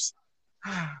 Hopes.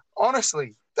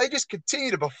 Honestly, they just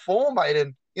continue to perform, mate.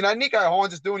 And, Nico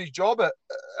Hines is doing his job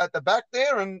at the back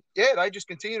there. And, yeah, they just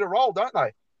continue to roll, don't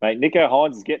they? Mate, Nico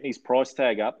Hines is getting his price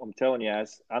tag up. I'm telling you,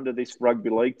 as under this rugby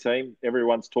league team,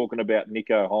 everyone's talking about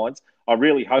Nico Hines. I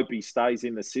really hope he stays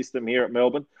in the system here at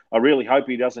Melbourne. I really hope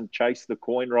he doesn't chase the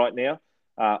coin right now.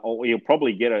 Or he'll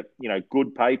probably get a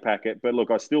good pay packet. But,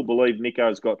 look, I still believe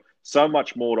Nico's got so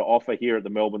much more to offer here at the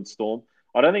Melbourne Storm.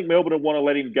 I don't think Melbourne would want to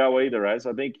let him go either, as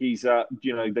I think he's,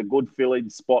 the good fill-in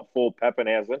spot for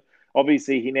Papenhuyzen.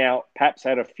 Obviously, he now perhaps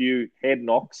had a few head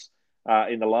knocks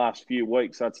in the last few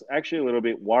weeks. So it's actually a little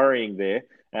bit worrying there.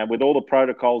 And with all the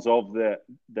protocols of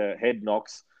the head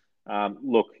knocks,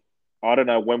 look, I don't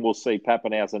know when we'll see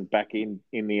Pappenhausen back in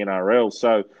the NRL.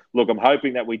 So, look, I'm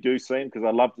hoping that we do see him because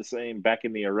I'd love to see him back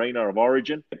in the arena of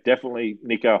Origin. Definitely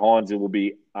Nicho Hynes will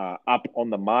be up on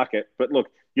the market. But look,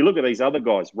 you look at these other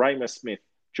guys, Raymer Smith,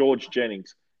 George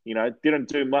Jennings, didn't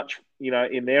do much,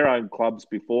 in their own clubs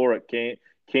before at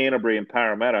Canterbury and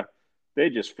Parramatta. They're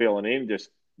just filling in, just,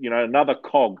 another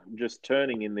cog just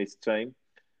turning in this team.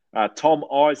 Tom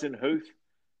Eisenhuth,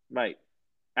 mate,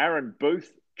 Aaron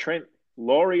Booth, Trent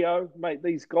Lorio, mate,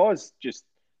 these guys just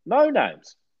no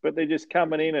names, but they're just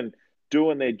coming in and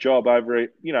doing their job over a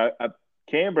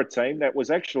Canberra team that was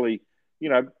actually,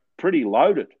 pretty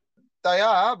loaded. They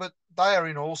are, but they are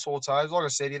in all sorts of. Like I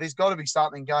said, there's got to be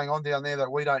something going on down there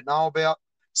that we don't know about.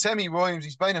 Sammy Williams,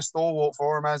 he's been a stalwart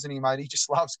for him, hasn't he, mate? He just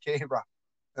loves Canberra.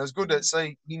 It was good to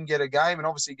see him get a game and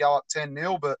obviously go up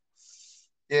 10-0, but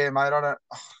yeah, mate, I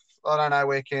don't know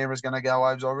where Canberra's going to go,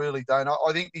 Obes. I really don't.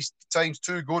 I think this team's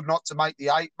too good not to make the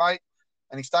 8, mate.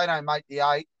 And if they don't make the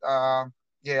 8, I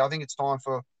think it's time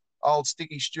for old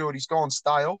Sticky Stewart. He's gone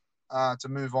stale to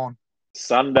move on.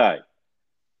 Sunday,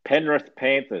 Penrith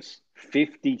Panthers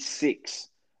 56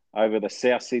 over the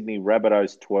South Sydney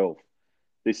Rabbitohs 12.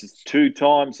 This is 2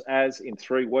 times as in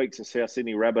 3 weeks the South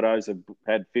Sydney Rabbitohs have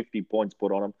had 50 points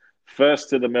put on them.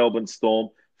 First to the Melbourne Storm,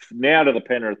 now to the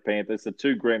Penrith Panthers, the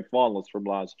 2 grand finalists from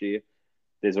last year.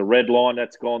 There's a red line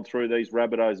that's gone through these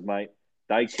Rabbitohs, mate.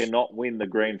 They cannot win the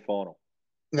grand final.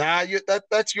 Nah,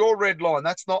 that's your red line.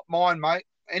 That's not mine, mate.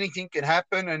 Anything can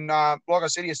happen. And like I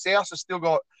said, your South has still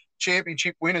got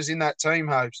championship winners in that team,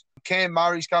 Hopes. Cam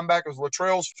Murray's come back. It was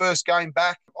Latrell's first game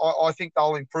back. I think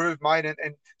they'll improve, mate.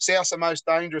 And South's the most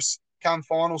dangerous come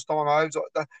finals time, Hopes.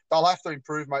 They'll have to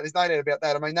improve, mate. There's no doubt about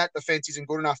that. I mean, that defence isn't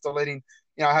good enough to let him,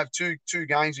 have two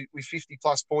games with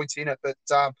 50-plus points in it. But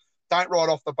don't write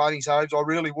off the Bunnies, Hopes. I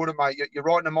really wouldn't, mate. You're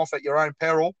writing them off at your own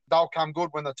peril. They'll come good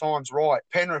when the time's right.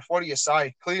 Penrith, what do you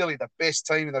say? Clearly the best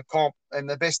team in the comp, and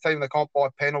the best team in the comp by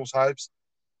panels, Hopes.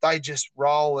 They just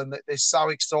roll, and they're so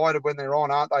excited when they're on,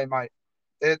 aren't they, mate?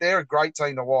 They're a great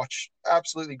team to watch.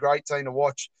 Absolutely great team to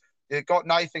watch. You've got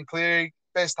Nathan Cleary,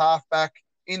 best halfback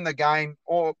in the game,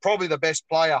 or probably the best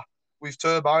player with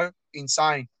Turbo.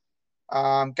 Insane.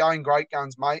 Going great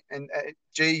guns, mate. And,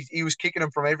 geez, he was kicking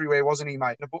them from everywhere, wasn't he,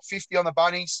 mate? And to put 50 on the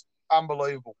Bunnies,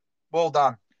 unbelievable. Well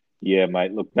done. Yeah,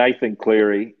 mate. Look, Nathan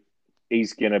Cleary,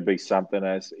 he's going to be something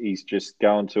as he's just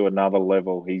going to another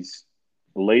level. He's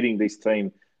leading this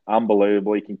team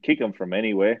unbelievably. He can kick them from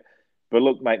anywhere. But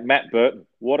look, mate, Matt Burton,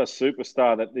 what a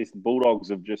superstar that these Bulldogs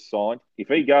have just signed. If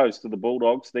he goes to the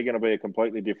Bulldogs, they're going to be a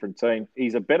completely different team.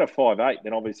 He's a better 5'8"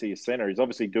 than obviously a centre. He's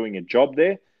obviously doing a job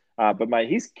there. But, mate,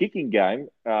 his kicking game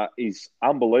is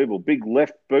unbelievable. Big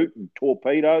left boot and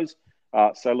torpedoes.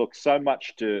 So, look, so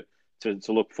much to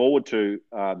look forward to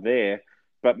there.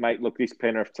 But, mate, look, this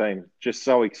Penrith team, just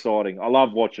so exciting. I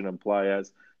love watching them play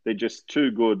as they're just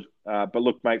too good. But,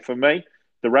 look, mate, for me,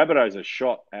 the Rabbitohs are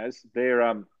shot as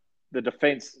they're the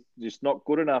defence just not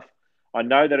good enough. I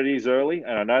know that it is early,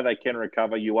 and I know they can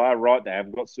recover. You are right. They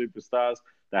have got superstars.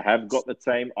 They have got the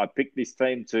team. I picked this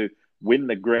team to win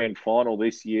the grand final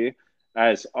this year,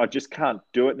 as I just can't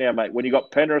do it now, mate. When you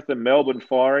got Penrith and Melbourne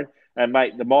firing, and,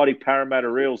 mate, the mighty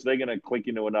Parramatta Eels, they're going to click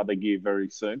into another gear very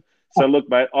soon. So, look,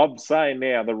 mate, I'm saying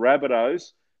now the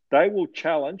Rabbitohs, they will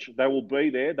challenge. They will be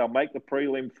there. They'll make the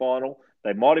prelim final.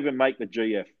 They might even make the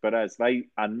GF, but as they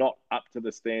are not up to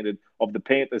the standard of the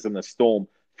Panthers and the Storm.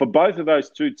 For both of those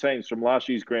 2 teams from last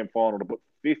year's grand final to put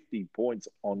 50 points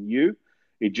on you,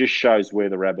 it just shows where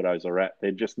the Rabbitohs are at.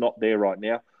 They're just not there right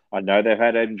now. I know they've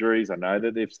had injuries. I know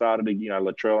that they've started,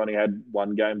 Latrell only had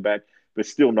 1 game back, but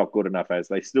still not good enough as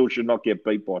they still should not get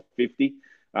beat by 50.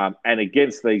 And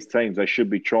against these teams, they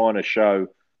should be trying to show,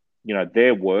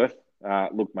 their worth.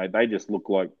 Look, mate, they just look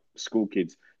like school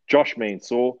kids. Josh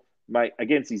Mansour, mate,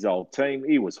 against his old team,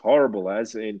 he was horrible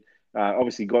and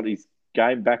obviously got his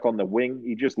game back on the wing.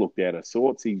 He just looked out of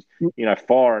sorts. He's,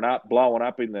 firing up, blowing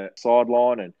up in the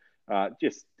sideline and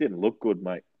just didn't look good,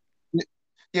 mate.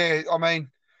 Yeah, I mean,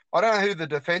 I don't know who the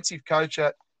defensive coach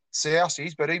at South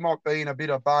is, but he might be in a bit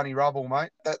of Barney rubble,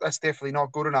 mate. That's definitely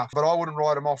not good enough, but I wouldn't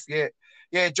write him off yet.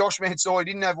 Yeah, Josh Mansour, he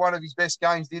didn't have one of his best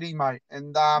games, did he, mate?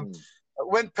 And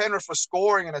when Penrith was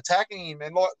scoring and attacking him,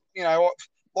 and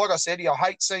like I said, I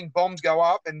hate seeing bombs go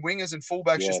up and wingers and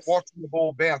fullbacks just watching the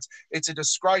ball bounce. It's a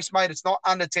disgrace, mate. It's not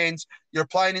under 10s. You're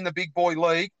playing in the big boy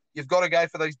league. You've got to go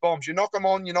for these bombs. You knock them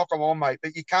on, mate.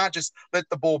 But you can't just let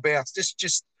the ball bounce.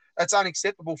 That's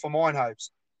unacceptable for mine,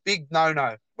 Hopes. Big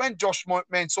no-no. When Josh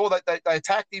Mansour, they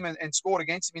attacked him and scored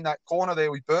against him in that corner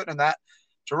there with Burton and that,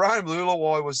 Jerome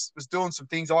Lulawai was doing some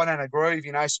things I don't agree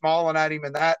with, smiling at him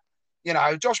and that. You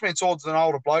know, Josh Mansour's an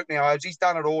older bloke now. He's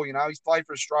done it all. You know, he's played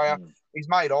for Australia. He's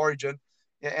made Origin,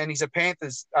 and he's a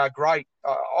Panthers great.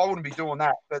 I wouldn't be doing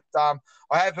that. But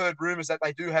I have heard rumours that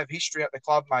they do have history at the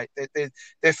club, mate. They're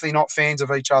definitely not fans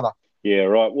of each other. Yeah,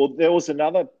 right. Well, there was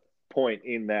another point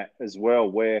in that as well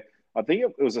where I think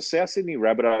it was a South Sydney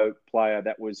Rabbitoh player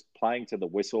that was playing to the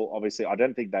whistle. Obviously, I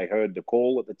don't think they heard the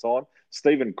call at the time.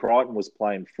 Stephen Crichton was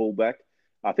playing fullback.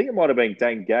 I think it might have been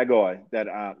Dane Gagai that,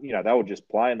 they were just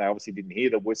playing. They obviously didn't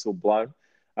hear the whistle blown.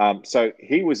 So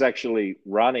he was actually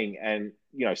running, and,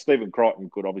 Stephen Crichton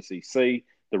could obviously see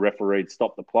the referee had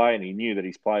stopped the play, and he knew that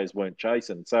his players weren't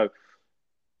chasing. So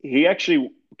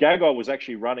Gagai was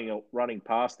actually running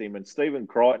past him, and Stephen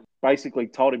Crichton basically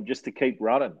told him just to keep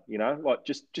running,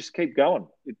 just keep going.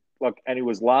 And he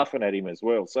was laughing at him as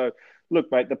well. So,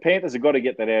 look, mate, the Panthers have got to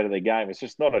get that out of their game. It's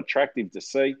just not attractive to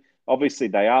see. Obviously,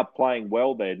 they are playing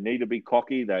well. They need to be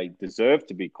cocky. They deserve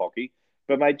to be cocky.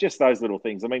 But, mate, just those little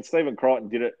things. I mean, Stephen Crichton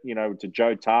did it, to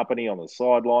Joe Tarpany on the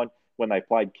sideline when they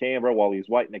played Canberra while he was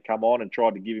waiting to come on and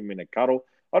tried to give him in a cuddle.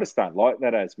 I just don't like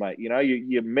that, mate.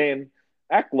 Your men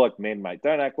act like men, mate.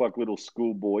 Don't act like little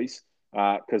schoolboys.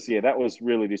 Because, that was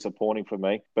really disappointing for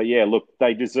me. But, look,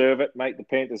 they deserve it, mate. The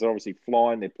Panthers are obviously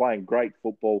flying. They're playing great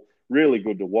football. Really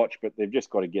good to watch, but they've just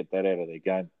got to get that out of their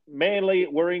game. Manly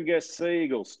Warringah Sea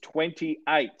Eagles,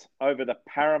 28 over the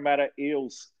Parramatta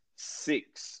Eels,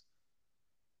 6.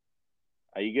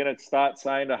 Are you going to start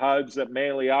saying to Hobes that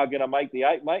Manly are going to make the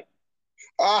 8, mate?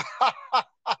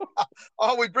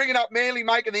 We're bringing up Manly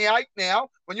making the 8 now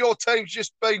when your team's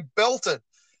just been belted.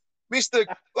 Mr.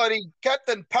 bloody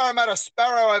Captain Parramatta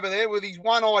Sparrow over there with his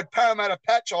one-eyed Parramatta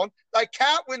patch on. They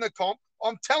can't win the comp.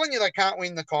 I'm telling you they can't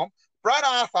win the comp. Brad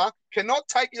Arthur cannot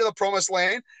take you to the promised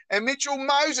land, and Mitchell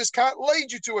Moses can't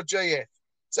lead you to a GF.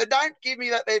 So don't give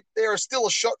me that they're still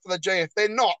a shot for the GF. They're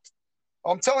not.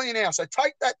 I'm telling you now. So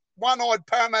take that one-eyed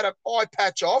Parramatta eye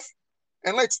patch off,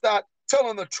 and let's start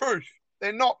telling the truth.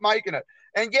 They're not making it.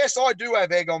 And yes, I do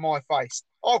have egg on my face.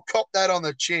 I'll cop that on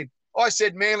the chin. I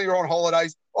said Manly are on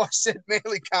holidays. I said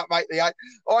Manly can't make the 8.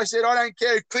 I said I don't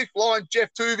care if Cliff Lyons, Jeff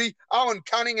Tuvey, Owen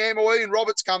Cunningham or Ian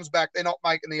Roberts comes back. They're not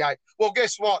making the 8. Well,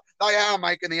 guess what? They are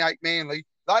making the 8, Manly.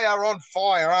 They are on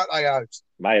fire, aren't they, Oaks?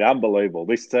 Mate, unbelievable.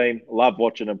 This team, love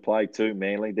watching them play too,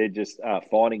 Manly. They're just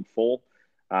finding form,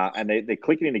 and they're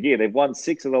clicking into gear. They've won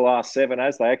 6 of the last 7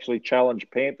 as they actually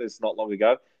challenged Panthers not long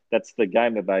ago. That's the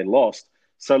game that they lost.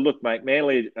 So, look, mate,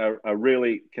 Manly are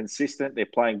really consistent. They're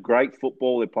playing great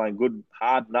football. They're playing good,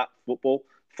 hard nut football.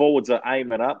 Forwards are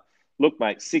aiming up. Look,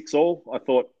 mate, 6-all. I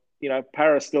thought,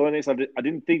 Para's still in this. I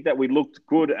didn't think that we looked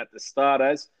good at the start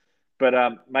but,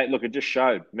 mate, look, it just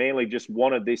showed. Manly just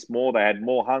wanted this more. They had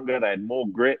more hunger. They had more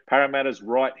grit. Parramatta's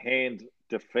right-hand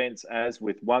defence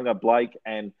with Wanga Blake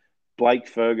and Blake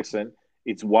Ferguson,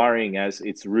 it's worrying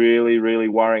it's really, really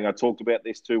worrying. I talked about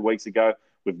this 2 weeks ago.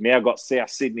 We've now got South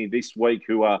Sydney this week,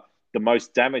 who are the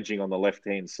most damaging on the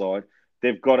left-hand side.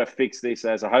 They've got to fix this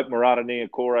I hope Murata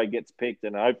Niokore gets picked,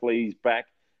 and hopefully he's back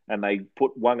and they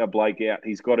put Wanga Blake out.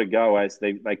 He's got to go,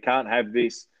 they can't have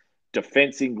this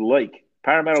defensive leak.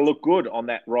 Parramatta looked good on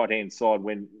that right-hand side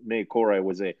when Niokore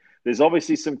was there. There's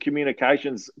obviously some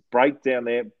communications breakdown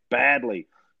there badly.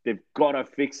 They've got to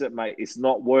fix it, mate. It's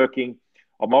not working.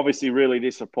 I'm obviously really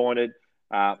disappointed.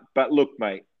 But look,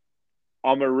 mate,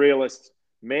 I'm a realist.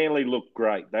 Manly looked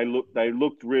great. They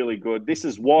looked really good. This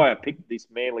is why I picked this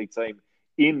Manly team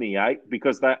in the 8,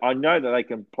 because I know that they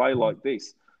can play like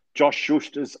this. Josh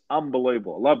Schuster's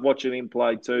unbelievable. I love watching him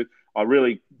play too. I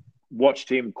really watched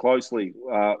him closely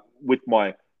with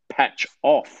my patch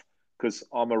off, because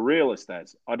I'm a realist.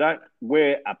 I don't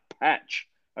wear a patch,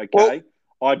 okay?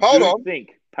 Well, I do think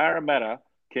Parramatta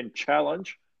can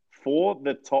challenge for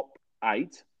the top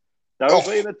 8. They'll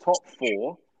be in the top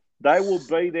 4. They will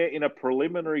be there in a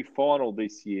preliminary final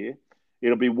this year.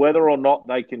 It'll be whether or not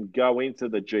they can go into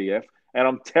the GF. And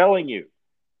I'm telling you,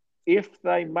 if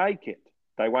they make it,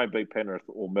 they won't beat Penrith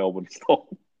or Melbourne Storm.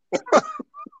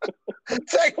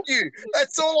 Thank you.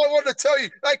 That's all I want to tell you.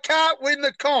 They can't win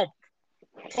the comp.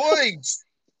 Please.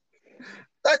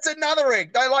 That's another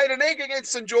egg. They laid an egg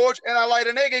against St. George and they laid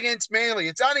an egg against Manly.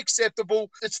 It's unacceptable.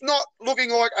 It's not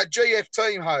looking like a GF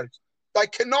team, host. They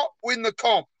cannot win the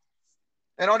comp.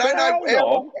 And I don't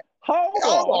know. Hold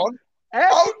on.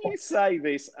 How can you say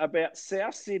this about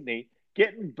South Sydney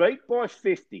getting beat by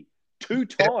 50 2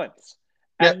 times?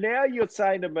 Yep. And now you're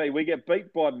saying to me we get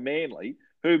beat by Manly,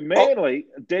 who Manly,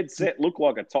 dead set, look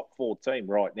like a top 4 team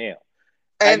right now.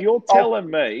 And you're telling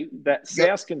me that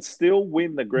South can still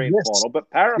win the grand final,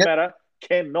 but Parramatta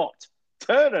cannot.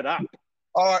 Turn it up.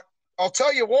 All right. I'll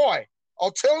tell you why.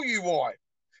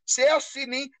 South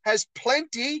Sydney has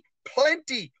plenty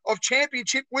plenty of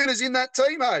championship winners in that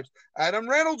team, Hobes. Adam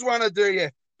Reynolds won a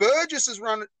DF. Burgess has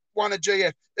won a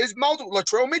GF. There's multiple.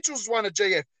 Latrell Mitchell's won a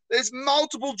GF. There's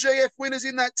multiple GF winners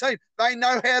in that team. They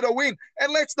know how to win.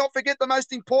 And let's not forget the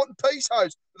most important piece,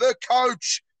 Hobes, the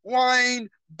coach, Wayne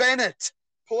Bennett.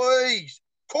 Please.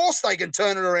 Of course they can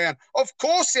turn it around. Of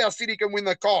course South City can win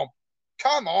the comp.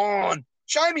 Come on.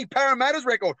 Show me Parramatta's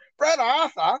record. Brad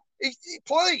Arthur,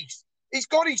 please. He's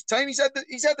got his team. He's had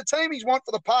the team he's wanted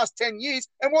for the past 10 years.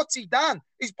 And what's he done?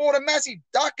 He's brought a massive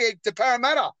duck egg to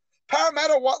Parramatta.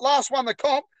 Parramatta last won the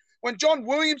comp when John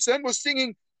Williamson was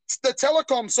singing the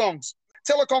Telecom songs.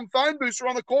 Telecom phone booths are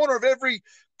on the corner of every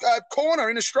corner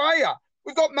in Australia.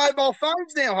 We've got mobile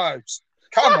phones now, Hobes.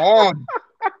 Come on.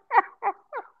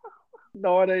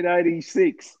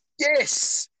 1986.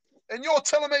 Yes. And you're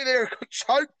telling me they're a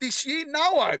choke this year?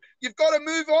 No. You've got to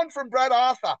move on from Brad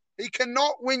Arthur. He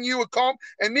cannot win you a comp,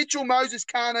 and Mitchell Moses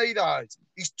can't either.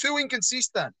 He's too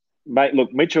inconsistent. Mate,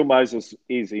 look, Mitchell Moses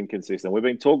is inconsistent. We've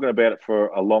been talking about it for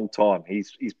a long time.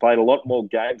 He's played a lot more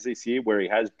games this year where he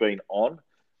has been on.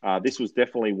 This was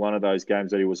definitely one of those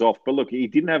games that he was off. But look, he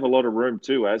didn't have a lot of room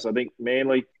too, as I think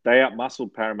Manly, they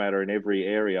outmuscled Parramatta in every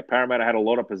area. Parramatta had a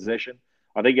lot of possession.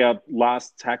 I think our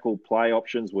last tackle play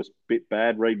options was a bit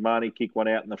bad. Reed Marnie kicked one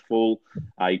out in the full.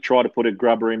 He tried to put a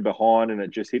grubber in behind and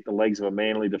it just hit the legs of a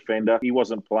Manly defender. He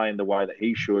wasn't playing the way that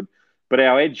he should. But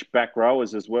our edge back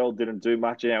rowers as well didn't do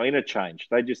much in our interchange.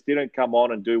 They just didn't come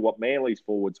on and do what Manly's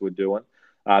forwards were doing.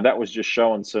 That was just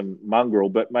showing some mongrel.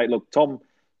 But, mate, look,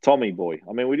 Tommy boy,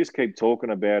 I mean, we just keep talking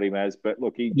about him but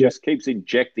look, he just keeps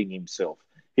injecting himself.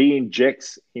 He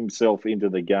injects himself into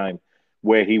the game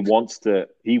where he wants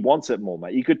it more,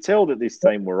 mate. You could tell that this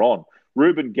team were on.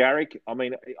 Ruben Garrick, I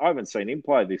mean, I haven't seen him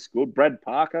play this good. Brad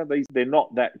Parker, they're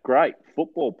not that great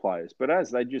football players, but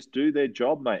they just do their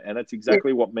job, mate. And that's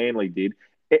exactly what Manly did.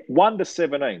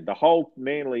 1-17, the whole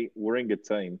Manly Warringah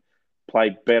team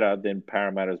played better than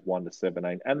Parramatta's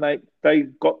 1-17, and they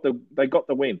got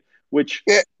the win. Which,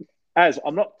 as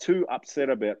I'm not too upset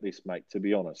about this, mate. To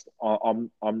be honest, I'm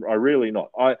really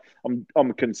not.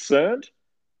 I'm concerned.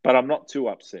 But I'm not too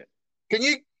upset. Can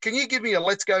you give me a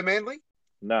let's go Manly?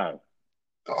 No.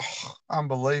 Oh,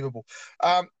 unbelievable.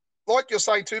 Like you're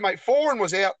saying too, mate, Foran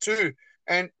was out too.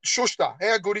 And Schuster,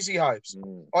 how good is he, Hobes?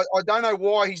 I don't know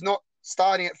why he's not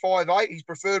starting at 5'8", his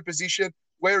preferred position,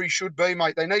 where he should be,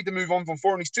 mate. They need to move on from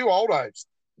Foran. He's too old, Hobes.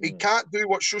 He can't do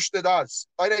what Schuster does.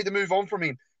 They need to move on from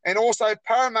him. And also,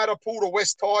 Parramatta pulled a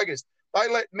West Tigers. They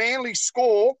let Manly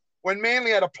score when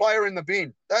Manly had a player in the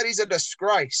bin. That is a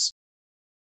disgrace.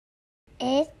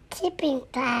 It's tipping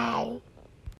time.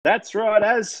 That's right,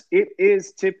 as it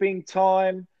is tipping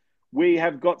time. We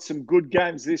have got some good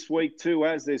games this week too,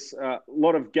 as there's a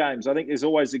lot of games. I think there's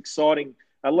always exciting,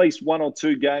 at least one or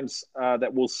two games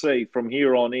that we'll see from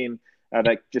here on in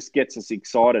that just gets us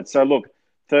excited. So look,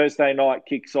 Thursday night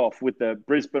kicks off with the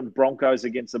Brisbane Broncos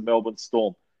against the Melbourne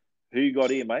Storm. Who you got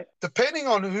here, mate? Depending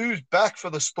on who's back for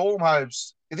the Storm,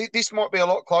 Hobes, this might be a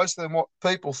lot closer than what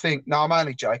people think. No, I'm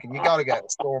only joking. You got to go to the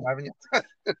Storm, haven't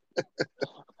you?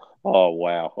 Oh,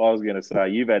 wow. I was going to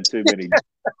say, you've had too many.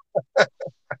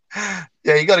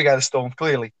 Yeah, you got to go to Storm,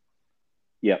 clearly.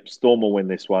 Yep, Storm will win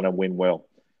this one and win well.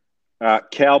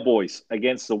 Cowboys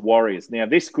against the Warriors. Now,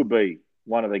 this could be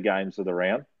one of the games of the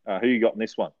round. Who you got in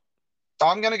this one?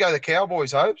 I'm going to go the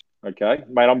Cowboys, Hobes. Okay.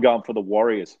 Mate, I'm going for the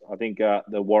Warriors. I think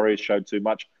the Warriors showed too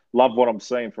much. Love what I'm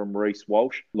seeing from Reece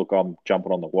Walsh. Look, I'm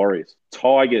jumping on the Warriors.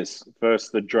 Tigers versus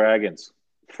the Dragons,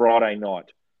 Friday night.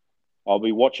 I'll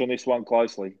be watching this one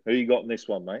closely. Who you got in this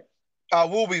one, mate?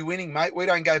 We'll be winning, mate. We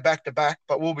don't go back-to-back,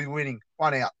 but we'll be winning.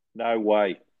 One out. No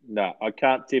way. No, I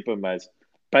can't tip them, as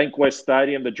Bankwest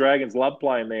Stadium. The Dragons love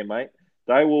playing there, mate.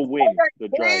 They will win. The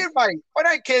Dragons, mate. I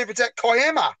don't care if it's at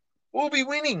Kiama. We'll be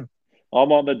winning.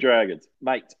 I'm on the Dragons.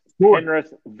 Mate, good.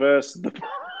 Penrith versus the...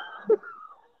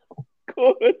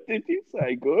 Good. Did you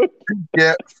say good?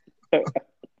 Yeah.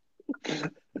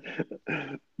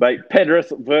 Mate,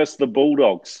 Penrith versus the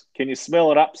Bulldogs. Can you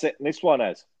smell an upset in this one,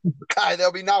 as? Okay,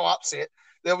 there'll be no upset.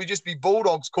 There'll just be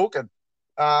Bulldogs cooking.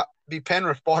 Be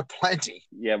Penrith by plenty.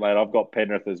 Yeah, mate, I've got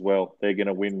Penrith as well. They're going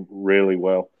to win really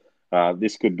well.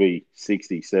 This could be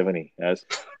 60-70, as.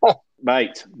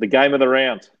 Mate, the game of the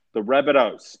round. The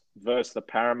Rabbitohs versus the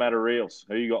Parramatta Eels.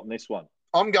 Who you got in this one?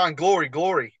 I'm going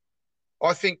glory.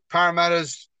 I think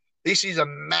this is a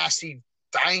massive,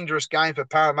 dangerous game for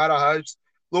Parramatta, Hobes.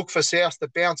 Look for South to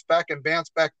bounce back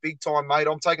big time, mate.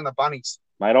 I'm taking the Bunnies.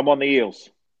 Mate, I'm on the Eels.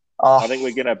 I think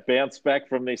we're going to bounce back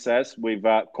from this, as we've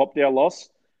copped our loss.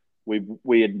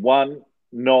 We had won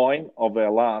 9 of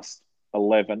our last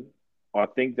 11. I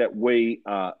think that we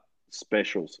are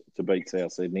specials to beat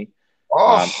South Sydney.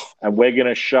 And we're going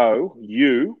to show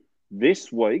you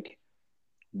this week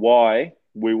why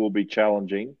we will be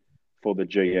challenging for the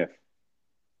GF.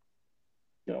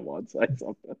 You know what? I'd say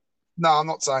something. No, I'm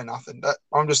not saying nothing.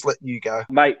 I'm just letting you go.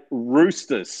 Mate,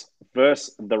 Roosters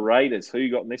versus the Raiders. Who you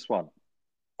got in this one?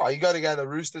 Oh, you got to go to the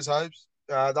Roosters, Hopes.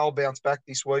 They'll bounce back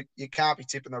this week. You can't be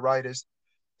tipping the Raiders.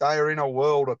 They are in a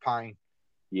world of pain.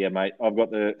 Yeah, mate. I've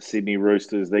got the Sydney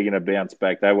Roosters. They're going to bounce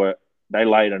back. They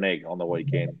laid an egg on the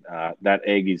weekend. That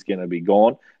egg is going to be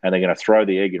gone, and they're going to throw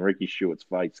the egg in Ricky Stewart's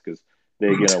face because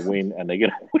they're going to win, and they're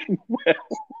going to win well.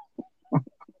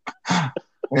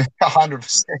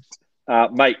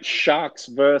 100%. Mate, Sharks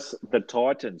versus the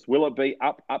Titans. Will it be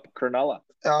up Cronulla?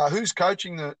 Who's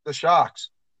coaching the Sharks?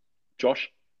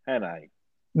 Josh Hannay.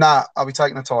 Nah, I'll be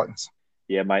taking the Titans.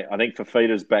 Yeah, mate. I think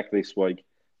Fafita's back this week.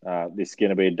 This is going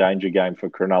to be a danger game for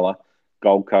Cronulla.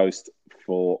 Gold Coast,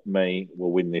 for me,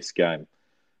 will win this game.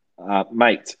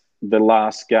 Mate, the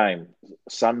last game,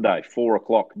 Sunday, 4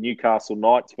 o'clock, Newcastle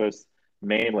Knights versus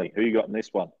Manly. Who you got in this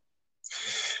one?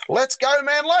 Let's go,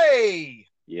 Manly!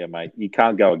 Yeah, mate. You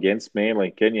can't go against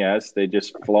Manly, can you, Az? They're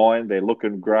just flying. They're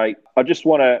looking great. I just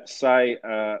want to say,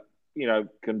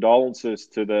 condolences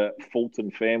to the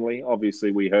Fulton family.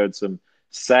 Obviously, we heard some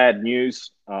sad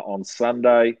news on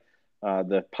Sunday.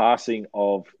 The passing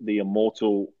of the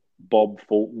immortal Bob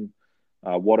Fulton.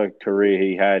 What a career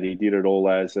he had. He did it all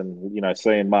as, and,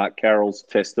 seeing Mark Carroll's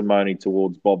testimony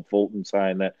towards Bob Fulton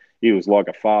saying that he was like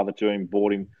a father to him,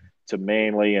 brought him to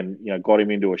Manly and, got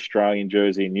him into Australian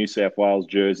jersey and New South Wales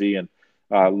jersey. And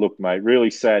look, mate,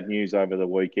 really sad news over the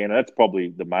weekend. That's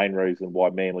probably the main reason why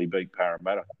Manly beat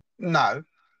Parramatta. No.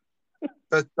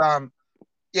 But,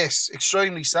 yes,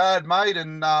 extremely sad, mate.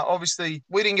 And obviously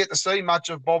we didn't get to see much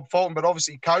of Bob Fulton, but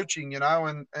obviously coaching,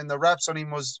 and the raps on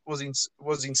him was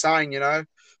insane,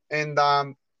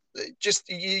 And just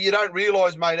you don't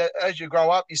realise, mate, as you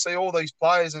grow up, you see all these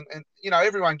players and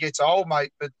everyone gets old,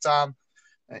 mate. But,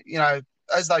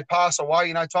 as they pass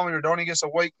away, Tommy Rodriguez a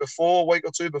week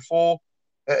or two before,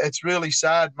 it's really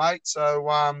sad, mate.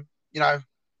 So,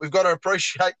 we've got to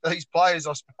appreciate these players,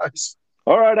 I suppose.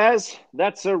 All right, Az,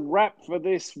 that's a wrap for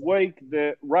this week.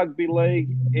 The rugby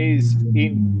league is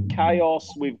in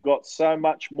chaos. We've got so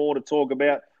much more to talk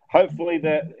about. Hopefully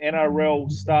the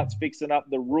NRL starts fixing up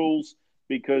the rules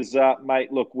because,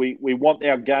 mate, look, we want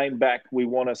our game back. We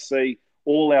want to see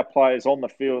all our players on the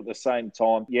field at the same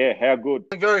time. Yeah, how good?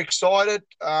 I'm very excited.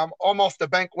 I'm off to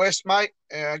Bank West, mate.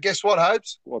 Guess what,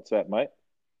 Hopes? What's that, mate?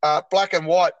 Black and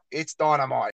white. It's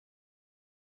dynamite.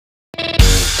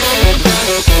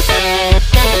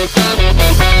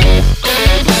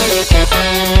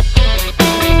 Thank you.